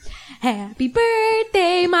 you. Happy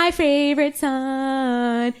birthday, my favorite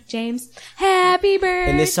son, James. Happy birthday.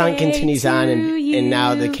 And this song continues on, to and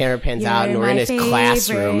now the you. camera pans You're out, and we're in my his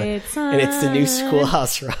classroom, favorite and it's the new son,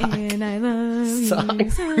 Schoolhouse Rock. And I love song. you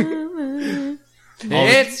so much.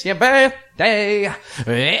 It's your birthday.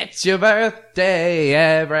 It's your birthday,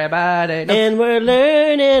 everybody. No. And we're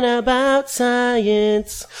learning about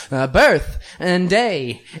science. Birth and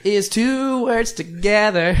day is two words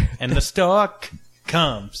together. And the stork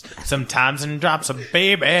comes sometimes and drops a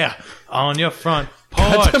baby on your front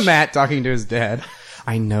Cut to porch. Matt talking to his dad.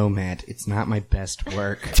 I know, Matt. It's not my best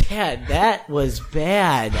work. Dad, that was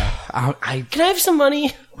bad. I Can I have some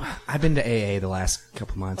money? I've been to AA the last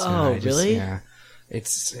couple months. and Oh, I just- really? Yeah.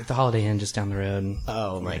 It's at the Holiday Inn just down the road.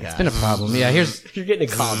 Oh my god. It's been a problem. Yeah, here's. You're getting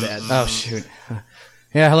a call, Dad. Oh shoot.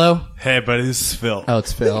 Yeah, hello. Hey, buddy, this is Phil. Oh,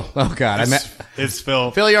 it's Phil. Oh God, I met It's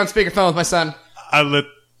Phil. Phil. You're on speakerphone with my son. I lit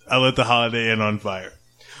the Holiday Inn on fire.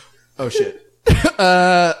 Oh shit.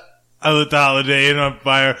 I lit the Holiday Inn on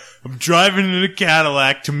fire. I'm driving in a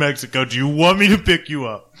Cadillac to Mexico. Do you want me to pick you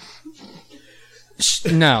up?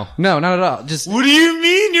 No, not at all. Just What do you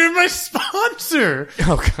mean? You're my sponsor.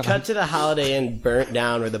 oh God. Cut to the Holiday Inn burnt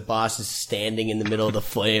down where the boss is standing in the middle of the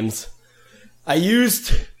flames. I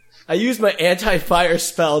used my anti-fire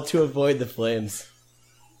spell to avoid the flames.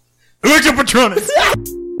 Electro Patronus.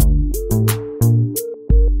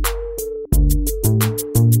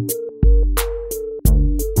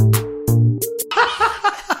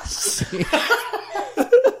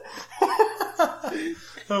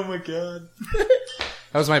 Oh my god.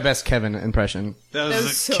 That was my best Kevin impression. That That was,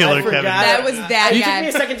 was a so- killer I forgot. Kevin. That was that It took me guy.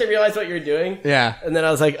 a second to realize what you were doing, Yeah. and then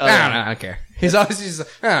I was like, oh, I don't know. I don't care. He's always just.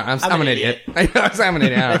 I'm an idiot. I'm an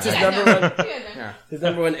idiot. That's his number one. Yeah. His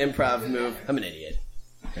number one improv move. I'm an idiot.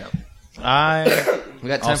 I We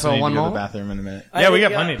got time also for need one to go to more. the bathroom in a minute. I Yeah, we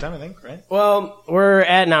think, got plenty of time, I think, right? Well, we're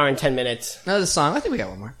at an hour and 10 minutes. Another song. I think we got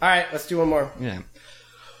one more. All right, let's do one more. Yeah.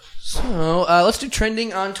 So let's do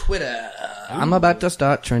trending on Twitter. I'm about to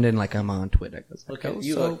start trending like I'm on Twitter. 'Cause I Look at go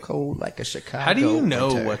you, so look. cold like a Chicago. How do you know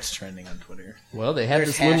winter. what's trending on Twitter? Well, they have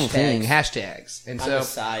There's this little hashtags. thing, hashtags, and On so the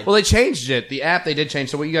side. well, they changed it. The app they did change.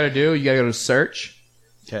 So what you got to do, you got to go to search,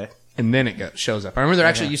 Okay. and then it shows up. I remember there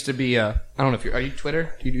actually used to be. I don't know if are you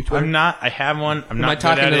Twitter? Do you do Twitter? I'm not. I have one. I'm Am not I good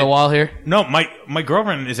talking at to it. the wall here? No, my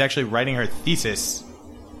girlfriend is actually writing her thesis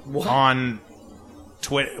on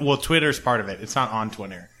Twitter. Well, Twitter's part of it. It's not on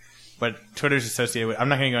Twitter, but Twitter's associated with. I'm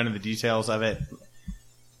not going to go into the details of it.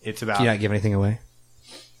 It's about. Do you not give anything away?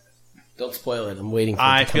 Don't spoil it. I'm waiting for it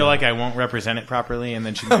I to feel come like I won't represent it properly, and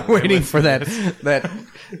then she. I'm waiting for that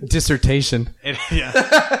dissertation. It, yeah,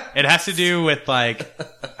 it has to do with like,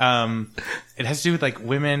 it has to do with like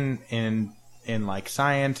women in like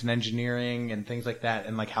science and engineering and things like that,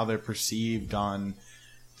 and like how they're perceived on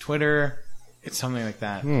Twitter. It's something like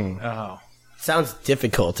that. Oh, Sounds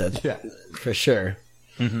difficult, for sure.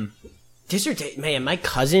 Mm-hmm. Man, my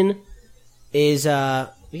cousin is,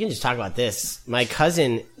 we can just talk about this. My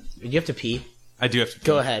cousin, do you have to pee? I do have to.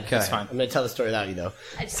 Go ahead. That's fine. I'm going to tell the story without you, though.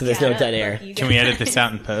 I just So there's no gotta dead air. let you Can we guys- edit this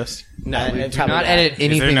out in post? No, Do not edit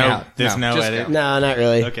anything out. There's no just edit? go. No, not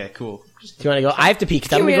really. Okay, cool. Do you want to go? I have to pee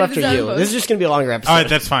because I'm Can going we to go edit after this out in you. post? This is just going to be a longer episode. All right,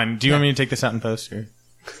 that's fine. Do you want me to take this out in post? Or?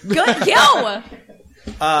 Go, yo!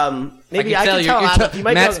 Maybe I I can can tell tell. your Adam, you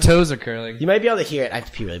might be Matt's able to- toes are curling. You might be able to hear it. I have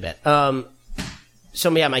to pee really bad. So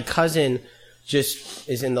yeah, my cousin just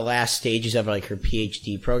is in the last stages of like her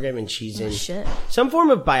PhD program, and she's in Shit. some form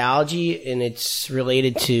of biology, and it's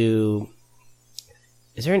related to.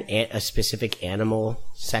 Is there a specific animal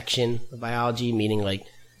section of biology? Meaning, like,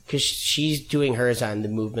 because she's doing hers on the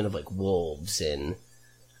movement of like wolves and.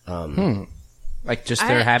 Like just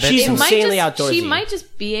their habits. She's It might insanely just- outdoorsy. She might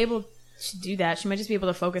just be able to do that. She might just be able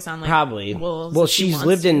to focus on like Probably. wolves. Well, if she she's wants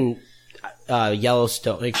lived to. in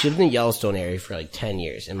Yellowstone. Like she lived in Yellowstone area for like 10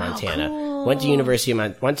 years in Montana. cool. Went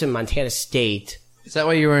to Montana State, Is that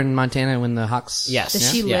why you were in Montana when the Hawks? Yes.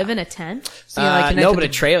 Does she live in a tent? So you're, like, No, connected but a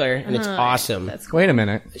to- trailer, and it's awesome. That's cool. Wait a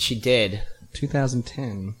minute. She did.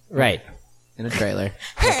 2010 Right. in a trailer.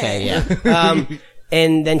 Okay, yeah.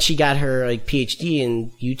 And then she got her like PhD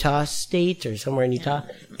in Utah State or somewhere in Utah,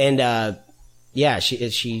 and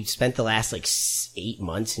she spent the last like 8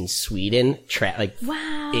 months in Sweden,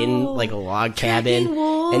 Wow. in like a log cabin,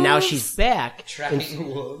 wolves. and now she's back. Pretty Is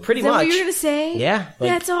that much. what you were gonna say? Yeah,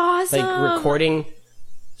 That's awesome. Like recording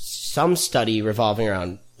some study revolving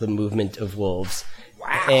around the movement of wolves. Wow.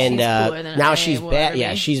 And She's cooler than now I she's will back. ever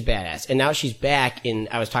Yeah, be. she's badass. And now she's back. And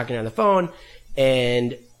I was talking to her on the phone,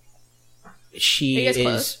 and she Are you guys is.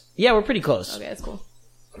 close? Yeah, we're pretty close. Okay, that's cool.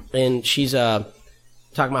 And she's talking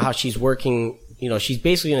about how she's working. You know, she's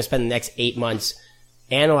basically going to spend the next 8 months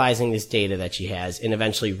analyzing this data that she has and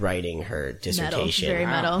eventually writing her dissertation. Very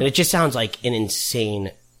metal. And it just sounds like an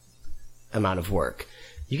insane amount of work.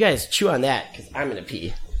 You guys chew on that because I'm going to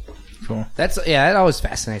pee. Cool. That always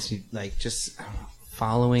fascinates me. Like just I don't know,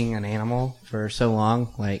 following an animal for so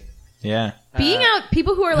long. Like Yeah. Being out,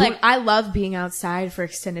 people who are like, I love being outside for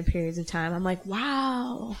extended periods of time. I'm like,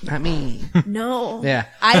 wow, not me. no. Yeah.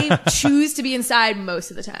 I choose to be inside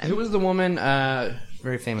most of the Who time. was the woman?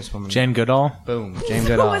 Very famous woman. Jane Goodall. Boom. Jane Who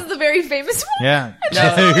Goodall. was the very famous one? Yeah.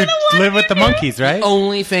 don't Who know lived with the monkeys, right?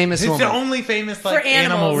 Only famous It's woman. the only famous like For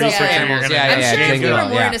animals, animal yeah. researcher. For you're animals, gonna yeah, know. I'm yeah, sure Jane if we were Goodall,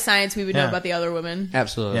 more yeah. into science, we would know Yeah. about the other women.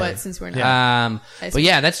 Absolutely. But since we're not, But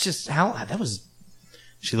yeah, that's just how that was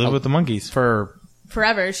She lived with the monkeys for.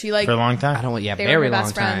 forever, she like for a long time. I don't. Yeah, they very were her long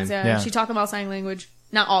best time. friends. Yeah. Yeah. She talked about sign language.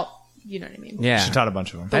 Not all, you know what I mean. Yeah. She taught a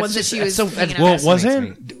bunch of them. The ones that she was hanging out Well, with.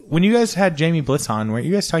 wasn't when you guys had Jamie Bliss on? Weren't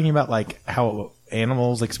you guys talking about like how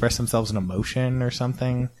animals express themselves in emotion or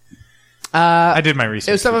something? I did my research.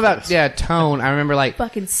 It was something for about this. tone. I remember like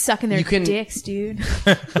fucking sucking their You can- dicks, dude.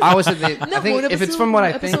 I always said that, I think if it's from what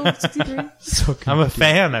I think. I'm a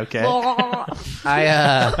fan. Okay.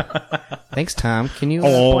 Thanks, Tom. Can you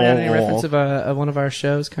Oh. point out any reference of one of our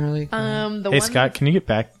shows, Carly? the Hey one Scott, can you get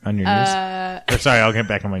back on your knees? Or, sorry, I'll get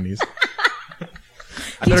back on my knees.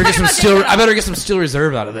 I better get talking some about Jane I better get some Steel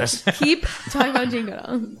Reserve out of this. keep talking about Jane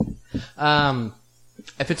Goodall.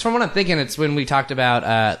 If it's from what I'm thinking, it's when we talked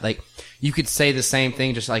about like you could say the same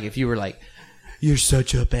thing, just like if you were like, "You're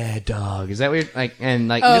such a bad dog." Is that weird? Like and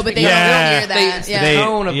like. Oh, just but they because- don't Yeah. hear that. It's yeah. the They-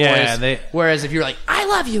 tone of yeah, voice. they- Whereas if you're like, "I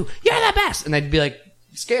love you, you're the best," and they'd be like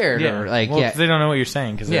scared or like, well, yeah, 'cause they don't know what you're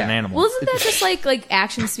saying because they're Yeah. an animal. Well, isn't that just like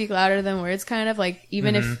actions speak louder than words? Kind of like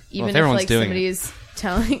even if everyone's like doing somebody's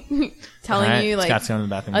telling Alright, you like Scott's going to the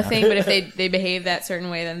bathroom a now. thing, but if they behave that certain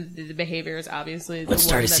way, then the behavior is obviously Let's the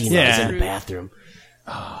start one a that's scene Yeah. that was in the rude. bathroom.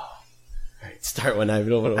 Oh. All right, start when I don't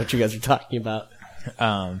know what you guys are talking about.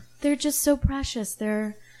 They're just so precious.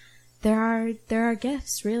 They're our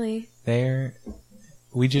gifts, really.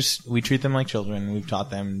 We treat them like children. We've taught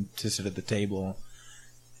them to sit at the table,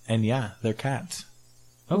 and yeah, they're cats.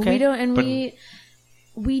 Okay. We don't, and but-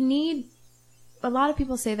 we need. A lot of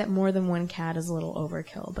people say that more than one cat is a little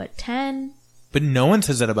overkill, but 10. But no one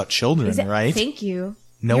says that about children, Is it, right? Thank you.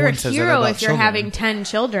 No you're one a says that hero about if you're children. having 10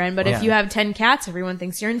 children, but Yeah. if you have 10 cats, everyone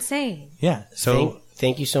thinks you're insane. Yeah. So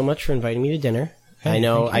Thank you so much for inviting me to dinner. Hey, I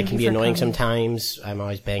know thank I you. can be Thank you for annoying coming. sometimes. I'm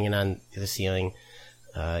always banging on the ceiling.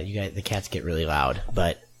 You guys, the cats get really loud,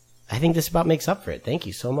 but I think this about makes up for it. Thank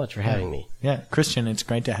you so much for having me. yeah, Christian, it's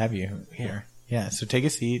great to have you here. Yeah. So take a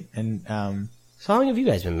seat and So how long have you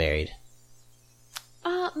guys been married?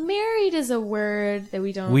 Married is a word that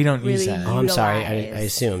we don't use really that. Oh, I'm sorry. I utilize.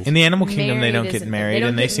 assumed. in the animal kingdom they Married don't get isn't- married, don't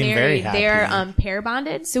and they get seem very married. happy. They're pair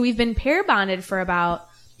bonded. So we've been pair bonded for about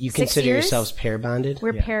You 6 consider years. yourselves pair bonded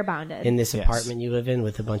We're pair bonded. in this Yes. apartment you live in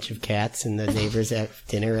with a bunch of cats and the neighbors at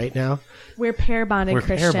dinner right now? We're pair bonded, We're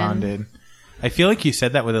Christian. pair bonded. I feel like you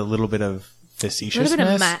said that with a little bit of A facetiousness, little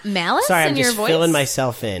bit of malice Sorry, in I'm your just voice. filling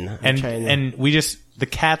myself in. I'm and trying to- and we just the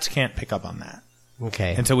cats can't pick up on that,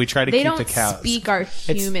 okay. and so we try to they keep don't the cows. speak our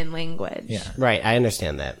human language. Yeah. Right, I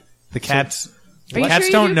understand that. The cats. Are you Cats sure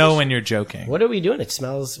you don't do, know Christian? when you're joking. What are we doing? It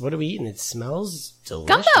smells. What are we eating? It smells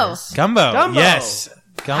delicious. Gumbo. Gumbo. Yes.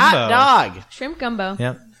 Gumbo. Hot dog. Shrimp gumbo.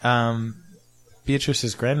 Yep.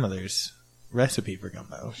 Beatrice's grandmother's recipe for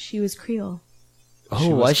gumbo. She was Creole. Oh,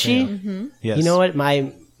 was was she? Creole. Yes. You know what?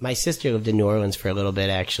 My sister lived in New Orleans for a little bit,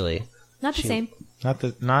 actually. Not the same. Not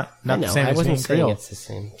the I know. same I as wasn't being saying Creole. it's the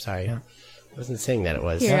same. Sorry. I wasn't saying that it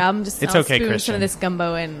was. Here, I'm just. It's I'll okay, spoon Christian. some of this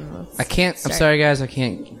gumbo in. I can't. I'm sorry, guys. I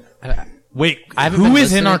can't. Wait, I haven't who been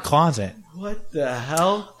is in listening. our closet? What the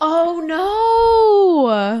hell? Oh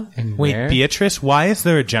no! And Wait, where? Beatrice, why is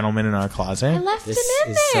there a gentleman in our closet? I left This him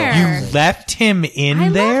in is so there. You left him in I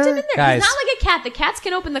there? left him in there. Guys. He's not like a cat. The cats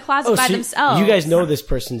can open the closet Oh, by so themselves. you guys know this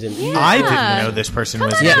person's in. Yeah. I didn't know this person Come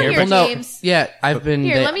was on in out here. here, But no, James. yeah, I've been.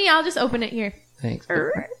 Here, I'll just open it here. Thanks.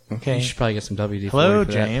 okay. You should probably get some WD. Hello,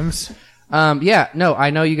 for that. James. Yeah, no, I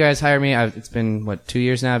know you guys hire me. It's been 2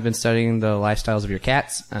 years now. I've been studying the lifestyles of your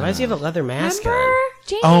cats. Why does he have a leather mask Remember? on?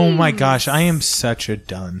 James. Oh my gosh, I am such a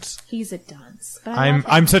dunce. He's a dunce. But I love him.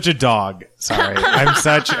 I'm such a dog. Sorry, I'm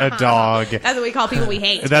such a dog. That's what we call people we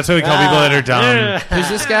hate. That's what we call people that are dumb. Who's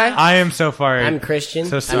this guy? I am so far. I'm Christian.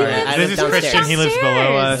 So sorry. I This live is downstairs. Christian. He lives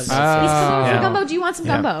below us. He's coming Yeah. for gumbo. Do you want some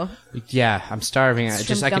Yeah. gumbo? Yeah, I'm starving. I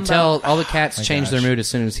Shrimp could gumbo. tell all the cats changed their gosh. mood as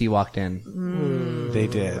soon as he walked in. They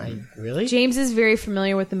did. Really? James is very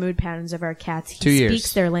familiar with the mood patterns of our cats. He 2 years.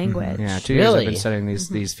 speaks their language. Yeah, 2 years Really? I've been studying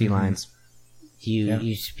these felines.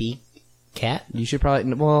 You speak cat? You should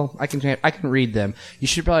probably. Well, I can read them. You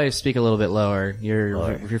should probably speak a little bit lower.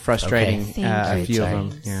 You're frustrating Okay. a Thank few you, of sorry.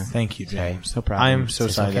 them. Yeah, Thank you, James. no problem. I am so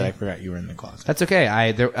It's sorry that okay. I forgot you were in the closet. that's okay.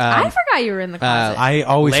 I forgot you were in the closet. I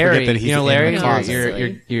always Larry, forget that he's you know in Larry, the No,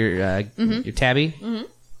 closet. your tabby.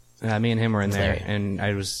 Me and him were in there, Larry. and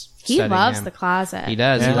I was. he studying loves him. the closet. He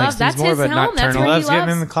does. Yeah. He likes. loves- that's he's more his of a home. That's nocturnal. where Loves he getting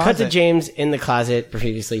in the loves. closet. Cut to James in the closet,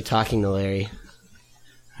 previously talking to Larry.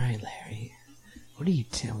 All right, Larry. What are you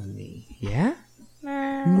telling me? Yeah.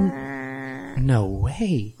 No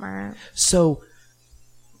way. So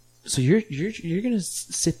you're gonna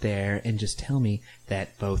sit there and just tell me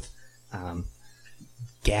that both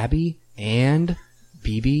Gabby and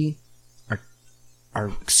BB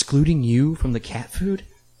are excluding you from the cat food?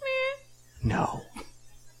 No.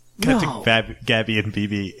 Cut to Gabby and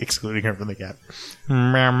BB, excluding her from the cat.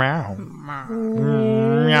 Meow meow.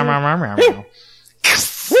 Meow meow meow meow meow.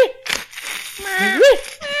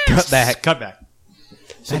 Cut back. Cut back.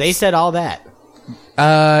 So they said all that.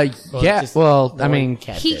 Yeah. just Well, the I one mean,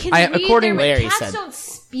 cat He did. can I- read according- their, Larry cats said. don't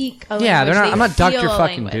speak a yeah, they're language, not. I'm not they Dr. feel a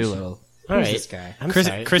fucking language. Doolittle. All Who's right. this guy? I'm Chris-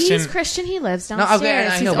 sorry. Christian, He's Christian. He lives No, downstairs. okay,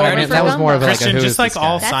 I He's know, over but I mean, for that was gumbo. more of like a Christian, who just is like this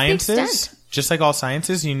all guy? That's the sciences, extent. just like all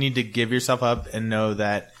sciences, you need to give yourself up and know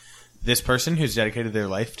that this person who's dedicated their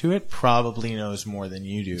life to it probably knows more than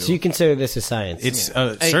you do. So you consider this a science? It's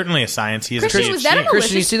certainly a science. He is Christian, a was that a PhD.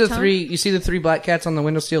 Christian, you see the Delicious three? You see the three black cats on the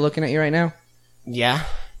windowsill looking at you right now? yeah.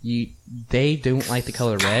 They don't like the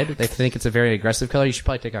color red. They think it's a very aggressive color. You should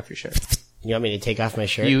probably take off your shirt. You want me to take off my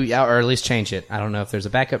shirt? Or at least change it. I don't know if there's a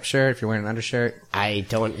backup shirt. If you're wearing an undershirt, I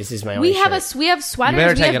don't. This is my only We have shirt. we have sweaters.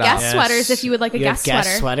 better We take have it guest off. sweaters. Yes. If you would like a You have guest guest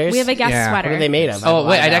sweater, sweaters? we have a guest Yeah. sweater. What are they made of? I have a oh lot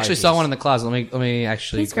wait, of I actually saw allergies. one in the closet. Let me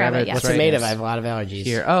actually Please grab it, yes. What's right it made here. of? I have a lot of allergies.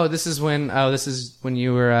 Here. Oh, this is when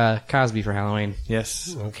you were Cosby for Halloween.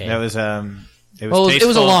 Yes. Okay. That was It was Well, it was a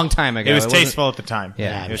tasteful. long time ago. It was It wasn't- tasteful at the time.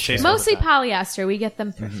 Yeah. it was Sure. tasteful. Mostly at the time. polyester. We get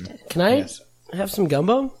them thrifted. Can I Yes. have some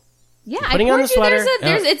gumbo? Yeah, Putting I on poured the you. sweater.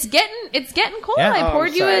 It's getting cold. Yeah. I Oh, poured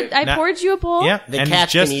I'm you. sorry. I Now- poured you a bowl. Yeah, The and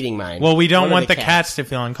cat's just, been eating mine. Well, we don't One of want the the cats. cats to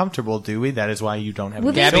feel uncomfortable, do we? That is why you don't have. Well,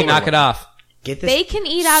 a they cat. Gabby, don't- knock it off. Get this. They can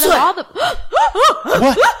eat out of all the.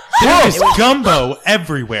 What? There is gumbo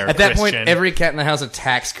everywhere. At that point, Christian. every cat in the house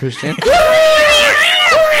attacks Christian.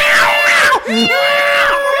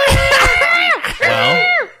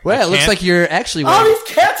 Well, it looks can't- like you're actually. All these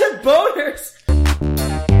cats have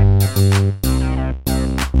boners.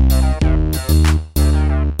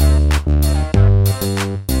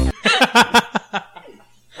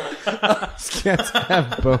 cats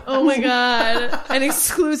have both. Oh my god! An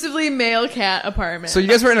exclusively male cat apartment. So you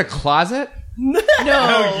guys were in a closet?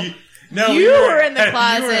 no, you were in the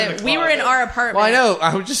closet. We were in our apartment. Well, I know.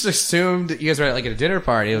 I just assumed that you guys were at like at a dinner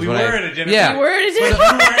party. We were at a dinner Yeah. party. We were at a dinner You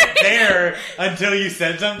party. weren't there until you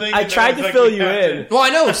said something. I and then tried was to like, fill we you have in. to- Well, I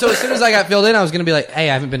know. So as soon as I got filled in, I was going to be like, "Hey,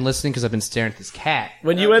 I haven't been listening because I've been staring at this cat."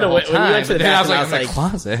 When you went the whole away, when you time. went to the But then bathroom, I was like, in the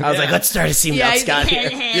closet. I was like, let's start a scene without Scott here.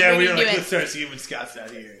 Yeah, we were like, let's start seeing when Scott's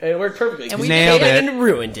out here. And it worked perfectly. And we Nailed made it. and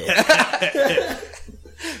ruined it.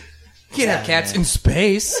 Can't have cats in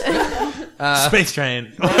space. Space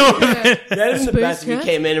train. That is the best. We cat?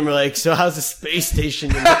 came in and we're like, so how's the space station?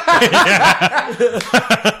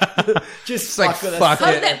 Just like, fuck with fuck us.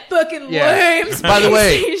 How's it. that fucking Yeah. lame? By the space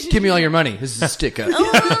way, station? give me all your money. This is a stick up.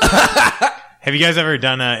 Have you guys ever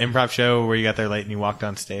done an improv show where you got there late and you walked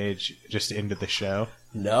on stage just into the show?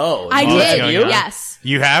 No. I Oh, that's did. going on. Yes.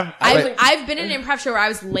 You have? I've been in an improv show where I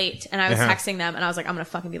was late and I was Uh-huh. texting them and I was like, I'm gonna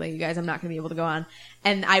fucking be late, you guys. I'm not gonna be able to go on.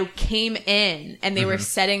 And I came in and they were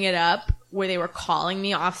setting it up where they were calling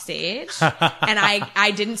me off stage, and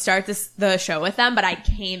I didn't start the show with them, but I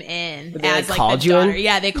came in But they, as like called the you in? daughter.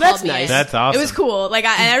 Yeah, they That's called me nice. in. That's awesome. It was cool. Like,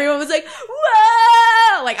 and everyone was like,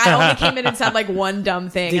 "Whoa!" Like, I only came in and said, like, one dumb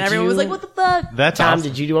thing. Did and everyone was you- like, what the fuck? That's Tom, awesome.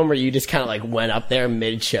 did you do one where you just kind of like went up there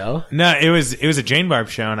mid-show? No, it was a Jane Barb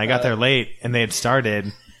show, and I got there late, and they had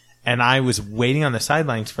started, and I was waiting on the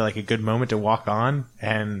sidelines for like a good moment to walk on,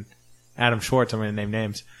 and Adam Schwartz, I'm going to name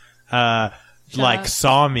names, like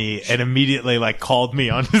saw me and immediately like called me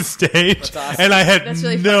on the stage, and I had That's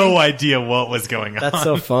really no funny. idea what was going on. That's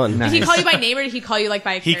so fun. Did he call you by name or did he call you, like,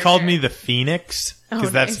 by He called me the Phoenix because Oh,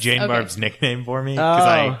 that's nice. Jane Okay. Barb's nickname for me because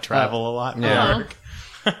I Oh. travel a lot. For Yeah. work.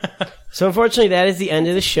 So unfortunately, that is the end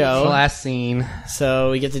of the show. Last scene.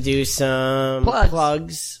 So we get to do some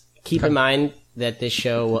plugs. Keep in mind that this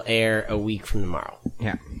show will air a week from tomorrow.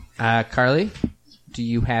 Yeah. Carly, do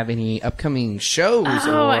you have any upcoming shows?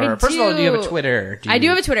 Oh, I First of all, do you have a do. Twitter? I do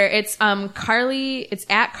have a Twitter. It's Carly. It's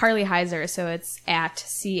at Carly Heiser, so it's at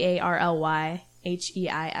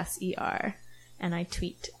CarlyHeiser, and I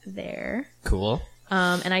tweet there. Cool.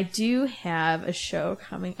 And I do have a show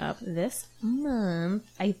coming up this month.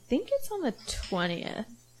 I think it's on the 20th.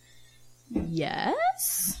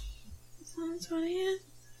 Yes, it's on the 20th.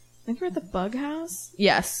 I think we're at the Bug House.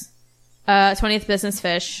 Yes, 20th Business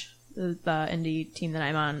Fish. The indie team that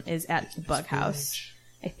I'm on is at the Bug House.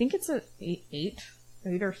 I think it's a 8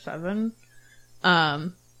 or 7.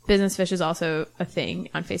 Business Fish is also a thing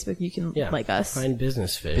on Facebook. You can like us. Find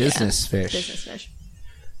Business Fish. Business Fish. Business Fish.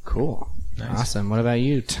 Cool. Awesome. What about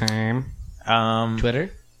you, Tom?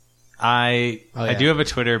 Twitter? I yeah. do have a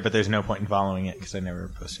Twitter, but there's no point in following it because I never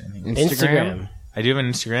post anything. Instagram. I do have an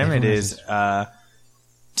Instagram. It is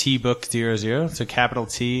tbook00. So capital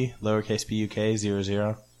T, lowercase buk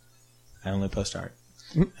 00. I only post art.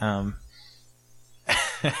 And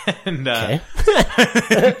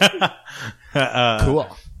Cool.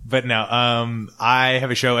 But no, I have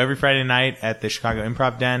a show every Friday night at the Chicago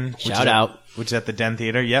Improv Den. Shout out. Which is at the Den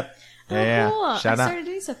Theater. Yep. Cool. Shout I out. started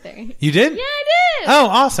doing stuff there. You did? Yeah, I did. Oh,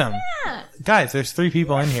 awesome. Yeah. Guys, there's 3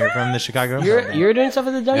 people in here from the Chicago Improv Den. You're doing stuff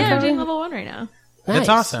at the Dungeon? Yeah, I'm doing level 1 right now. That's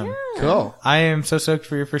awesome. Cool. I am so stoked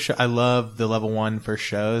for your first show. I love the level 1 first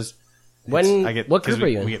shows. What group 'cause are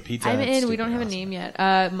you in? We get pizza. I'm It's in. We stupid don't have a awesome. name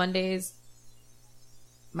yet. Mondays.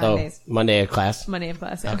 Oh, Monday of class. Monday of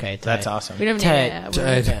class. Yeah. Okay, That's tight. awesome. We don't have a name yet.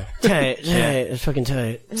 We're- Tight. It's fucking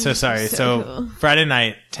tight. So sorry. So cool. Friday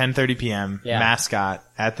night, 10:30 p.m. Yeah. Mascot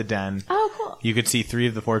at the Den. Oh, cool. You could see 3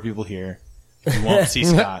 of the 4 people here. You won't see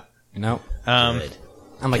Scott. Nope. Um,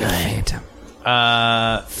 I'm like a phantom.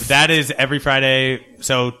 that is every Friday.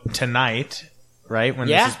 So tonight, right when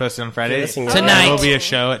Yeah. this is posted on Friday, You're listening there tonight. will be a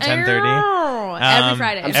show at 10:30. Oh, every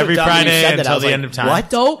Friday. I'm so Every dumb that you Friday said that. I until was the like, end of time. What?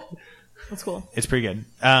 Dope. That's cool. It's pretty good.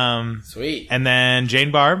 Sweet. And then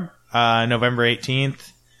Jane Barb, November 18th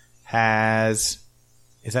has.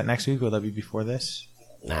 Is that next week? Will that be before this?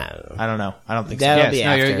 Nah, I don't know. I don't think That'll so. be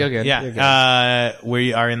No, after. you're good. Yeah.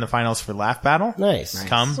 We are in the finals for Laugh Battle. Nice.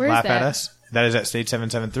 Come, Where's laugh at that? us. That is at Stage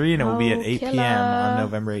 773, and it will be at Oh, 8 p.m. killer. on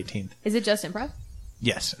November 18th. Is it just improv?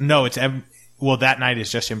 Yes. No, it's well, that night is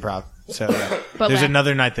just improv. So But there's laugh-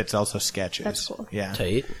 another night that's also sketches. That's cool. Yeah.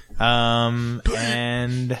 Tight.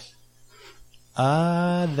 And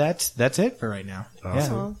that's it for right now.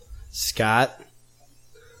 Cool. Scott.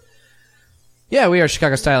 Yeah, we are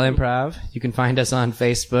Chicago Style Improv. You can find us on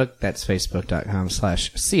Facebook. That's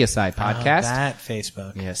facebook.com/CSI podcast. That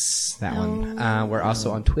Facebook. Yes, that one. We're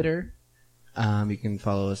also on Twitter. You can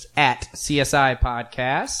follow us at CSI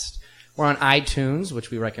Podcast. We're on iTunes, which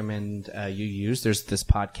we recommend you use. There's this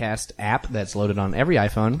podcast app that's loaded on every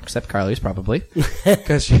iPhone, except Carly's probably,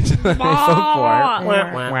 because she's an iPhone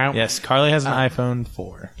 4. Wow. Yes, Carly has an iPhone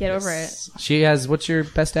 4. Get over it. She has, what's your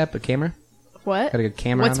best app? A camera? What? Got a good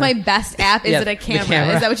camera What's on my there? best app? Is Yeah, it a the camera?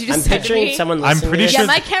 camera. Is that what you just I'm said to picturing me? someone I'm listening pretty to sure Yeah,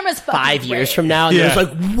 this my camera's fucking 5 years great. from now, and Yeah. they're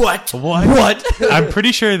just like, what? What? I'm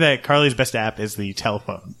pretty sure that Carly's best app is the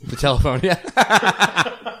telephone. The telephone, yeah.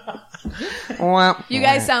 Wow. You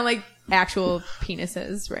guys sound like actual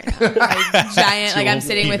penises right now. Like giant. Like I'm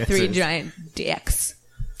sitting with 3 penises. giant dicks.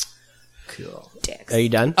 Cool. Dicks. Are you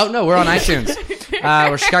done? Oh, no, we're on iTunes.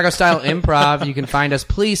 We're Chicago Style Improv. You can find us.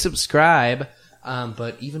 Please subscribe.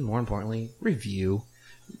 But even more importantly, review.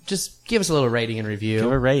 Just give us a little rating and review.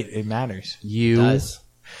 Give a rate. It matters. You. Does.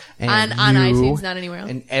 And On you, iTunes, not anywhere else.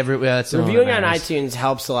 And every, that's the one Reviewing that on matters. iTunes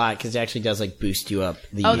helps a lot because it actually does like boost you up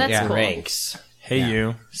the Oh, that's cool. ranks. Hey,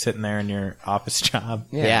 you sitting there in your office job.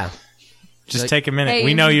 Yeah. Just Like- take a minute. Hey,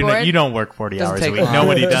 we know you bored? you don't work 40 Doesn't hours a take week. long.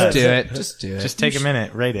 Nobody does. Just do it. Just do it. Just take a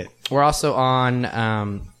minute. Rate it. We're also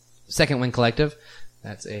on Second Wind Collective.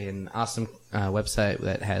 That's an awesome website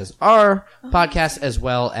that has our podcast as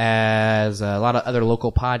well as a lot of other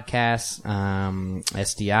local podcasts.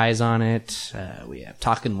 SDI's on it. We have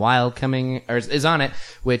Talkin' Wild is on it,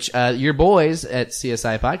 which your boys at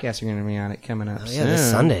CSI Podcast are going to be on it coming up soon. this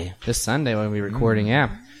Sunday. This Sunday when we're recording,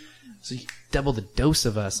 yeah. So you double the dose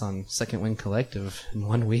of us on Second Wind Collective in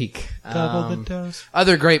 1 week. Double the dose.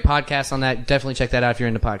 Other great podcasts on that. Definitely check that out if you're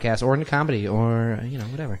into podcasts or into comedy or,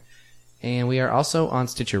 whatever. And we are also on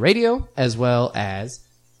Stitcher Radio as well as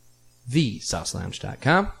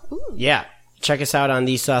thesaucelounge.com. Yeah. Check us out on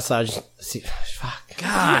the Sauce Lounge.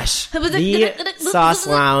 Gosh.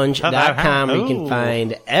 TheSauceLounge.com, where you can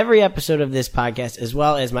find every episode of this podcast, as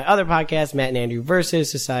well as my other podcast, Matt and Andrew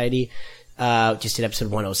versus Society. Just did episode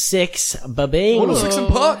 106. Ba-bing. 106 in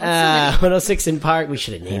Park. 106 in Park. We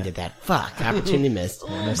should have named it that. Fuck. Opportunity missed.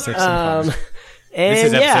 106 in Park. And This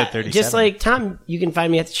is episode yeah, 37. just like Tom, you can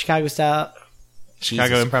find me at the Chicago Style.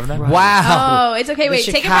 Chicago Improv Night? Wow. Oh, it's okay. Wait,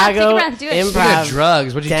 The take a breath. Take a Chicago breath. Do it. Improv You got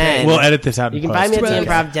drugs. What'd you Den. take? We'll edit this out. You in can post. find me at the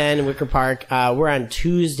Drugs. Improv Den in Wicker Park. We're on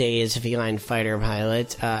Tuesdays, Feline Fighter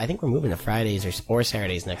Pilot. I think we're moving to Fridays or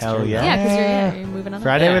Saturdays next Hell term. yeah. Yeah, because you're moving on.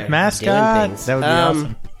 Friday Yeah, with doing mascot. things. That would be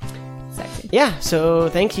awesome. Sexy. Yeah, so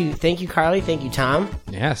thank you, Carly. Thank you, Tom.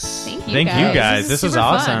 Yes. Thank you, Thank guys. you guys. This was super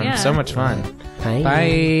fun, awesome. yeah. So much fun. Bye.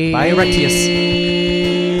 Bye. Bye, Erectius.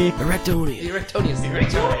 Erectonius.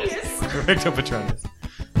 Erecto Patronus.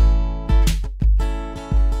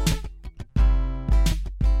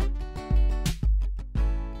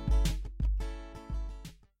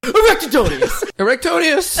 Erectonius.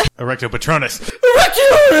 Erectonius. Erecto Patronus.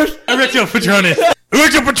 Erectonius. Erecto Patronus.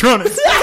 Erecto Patronus.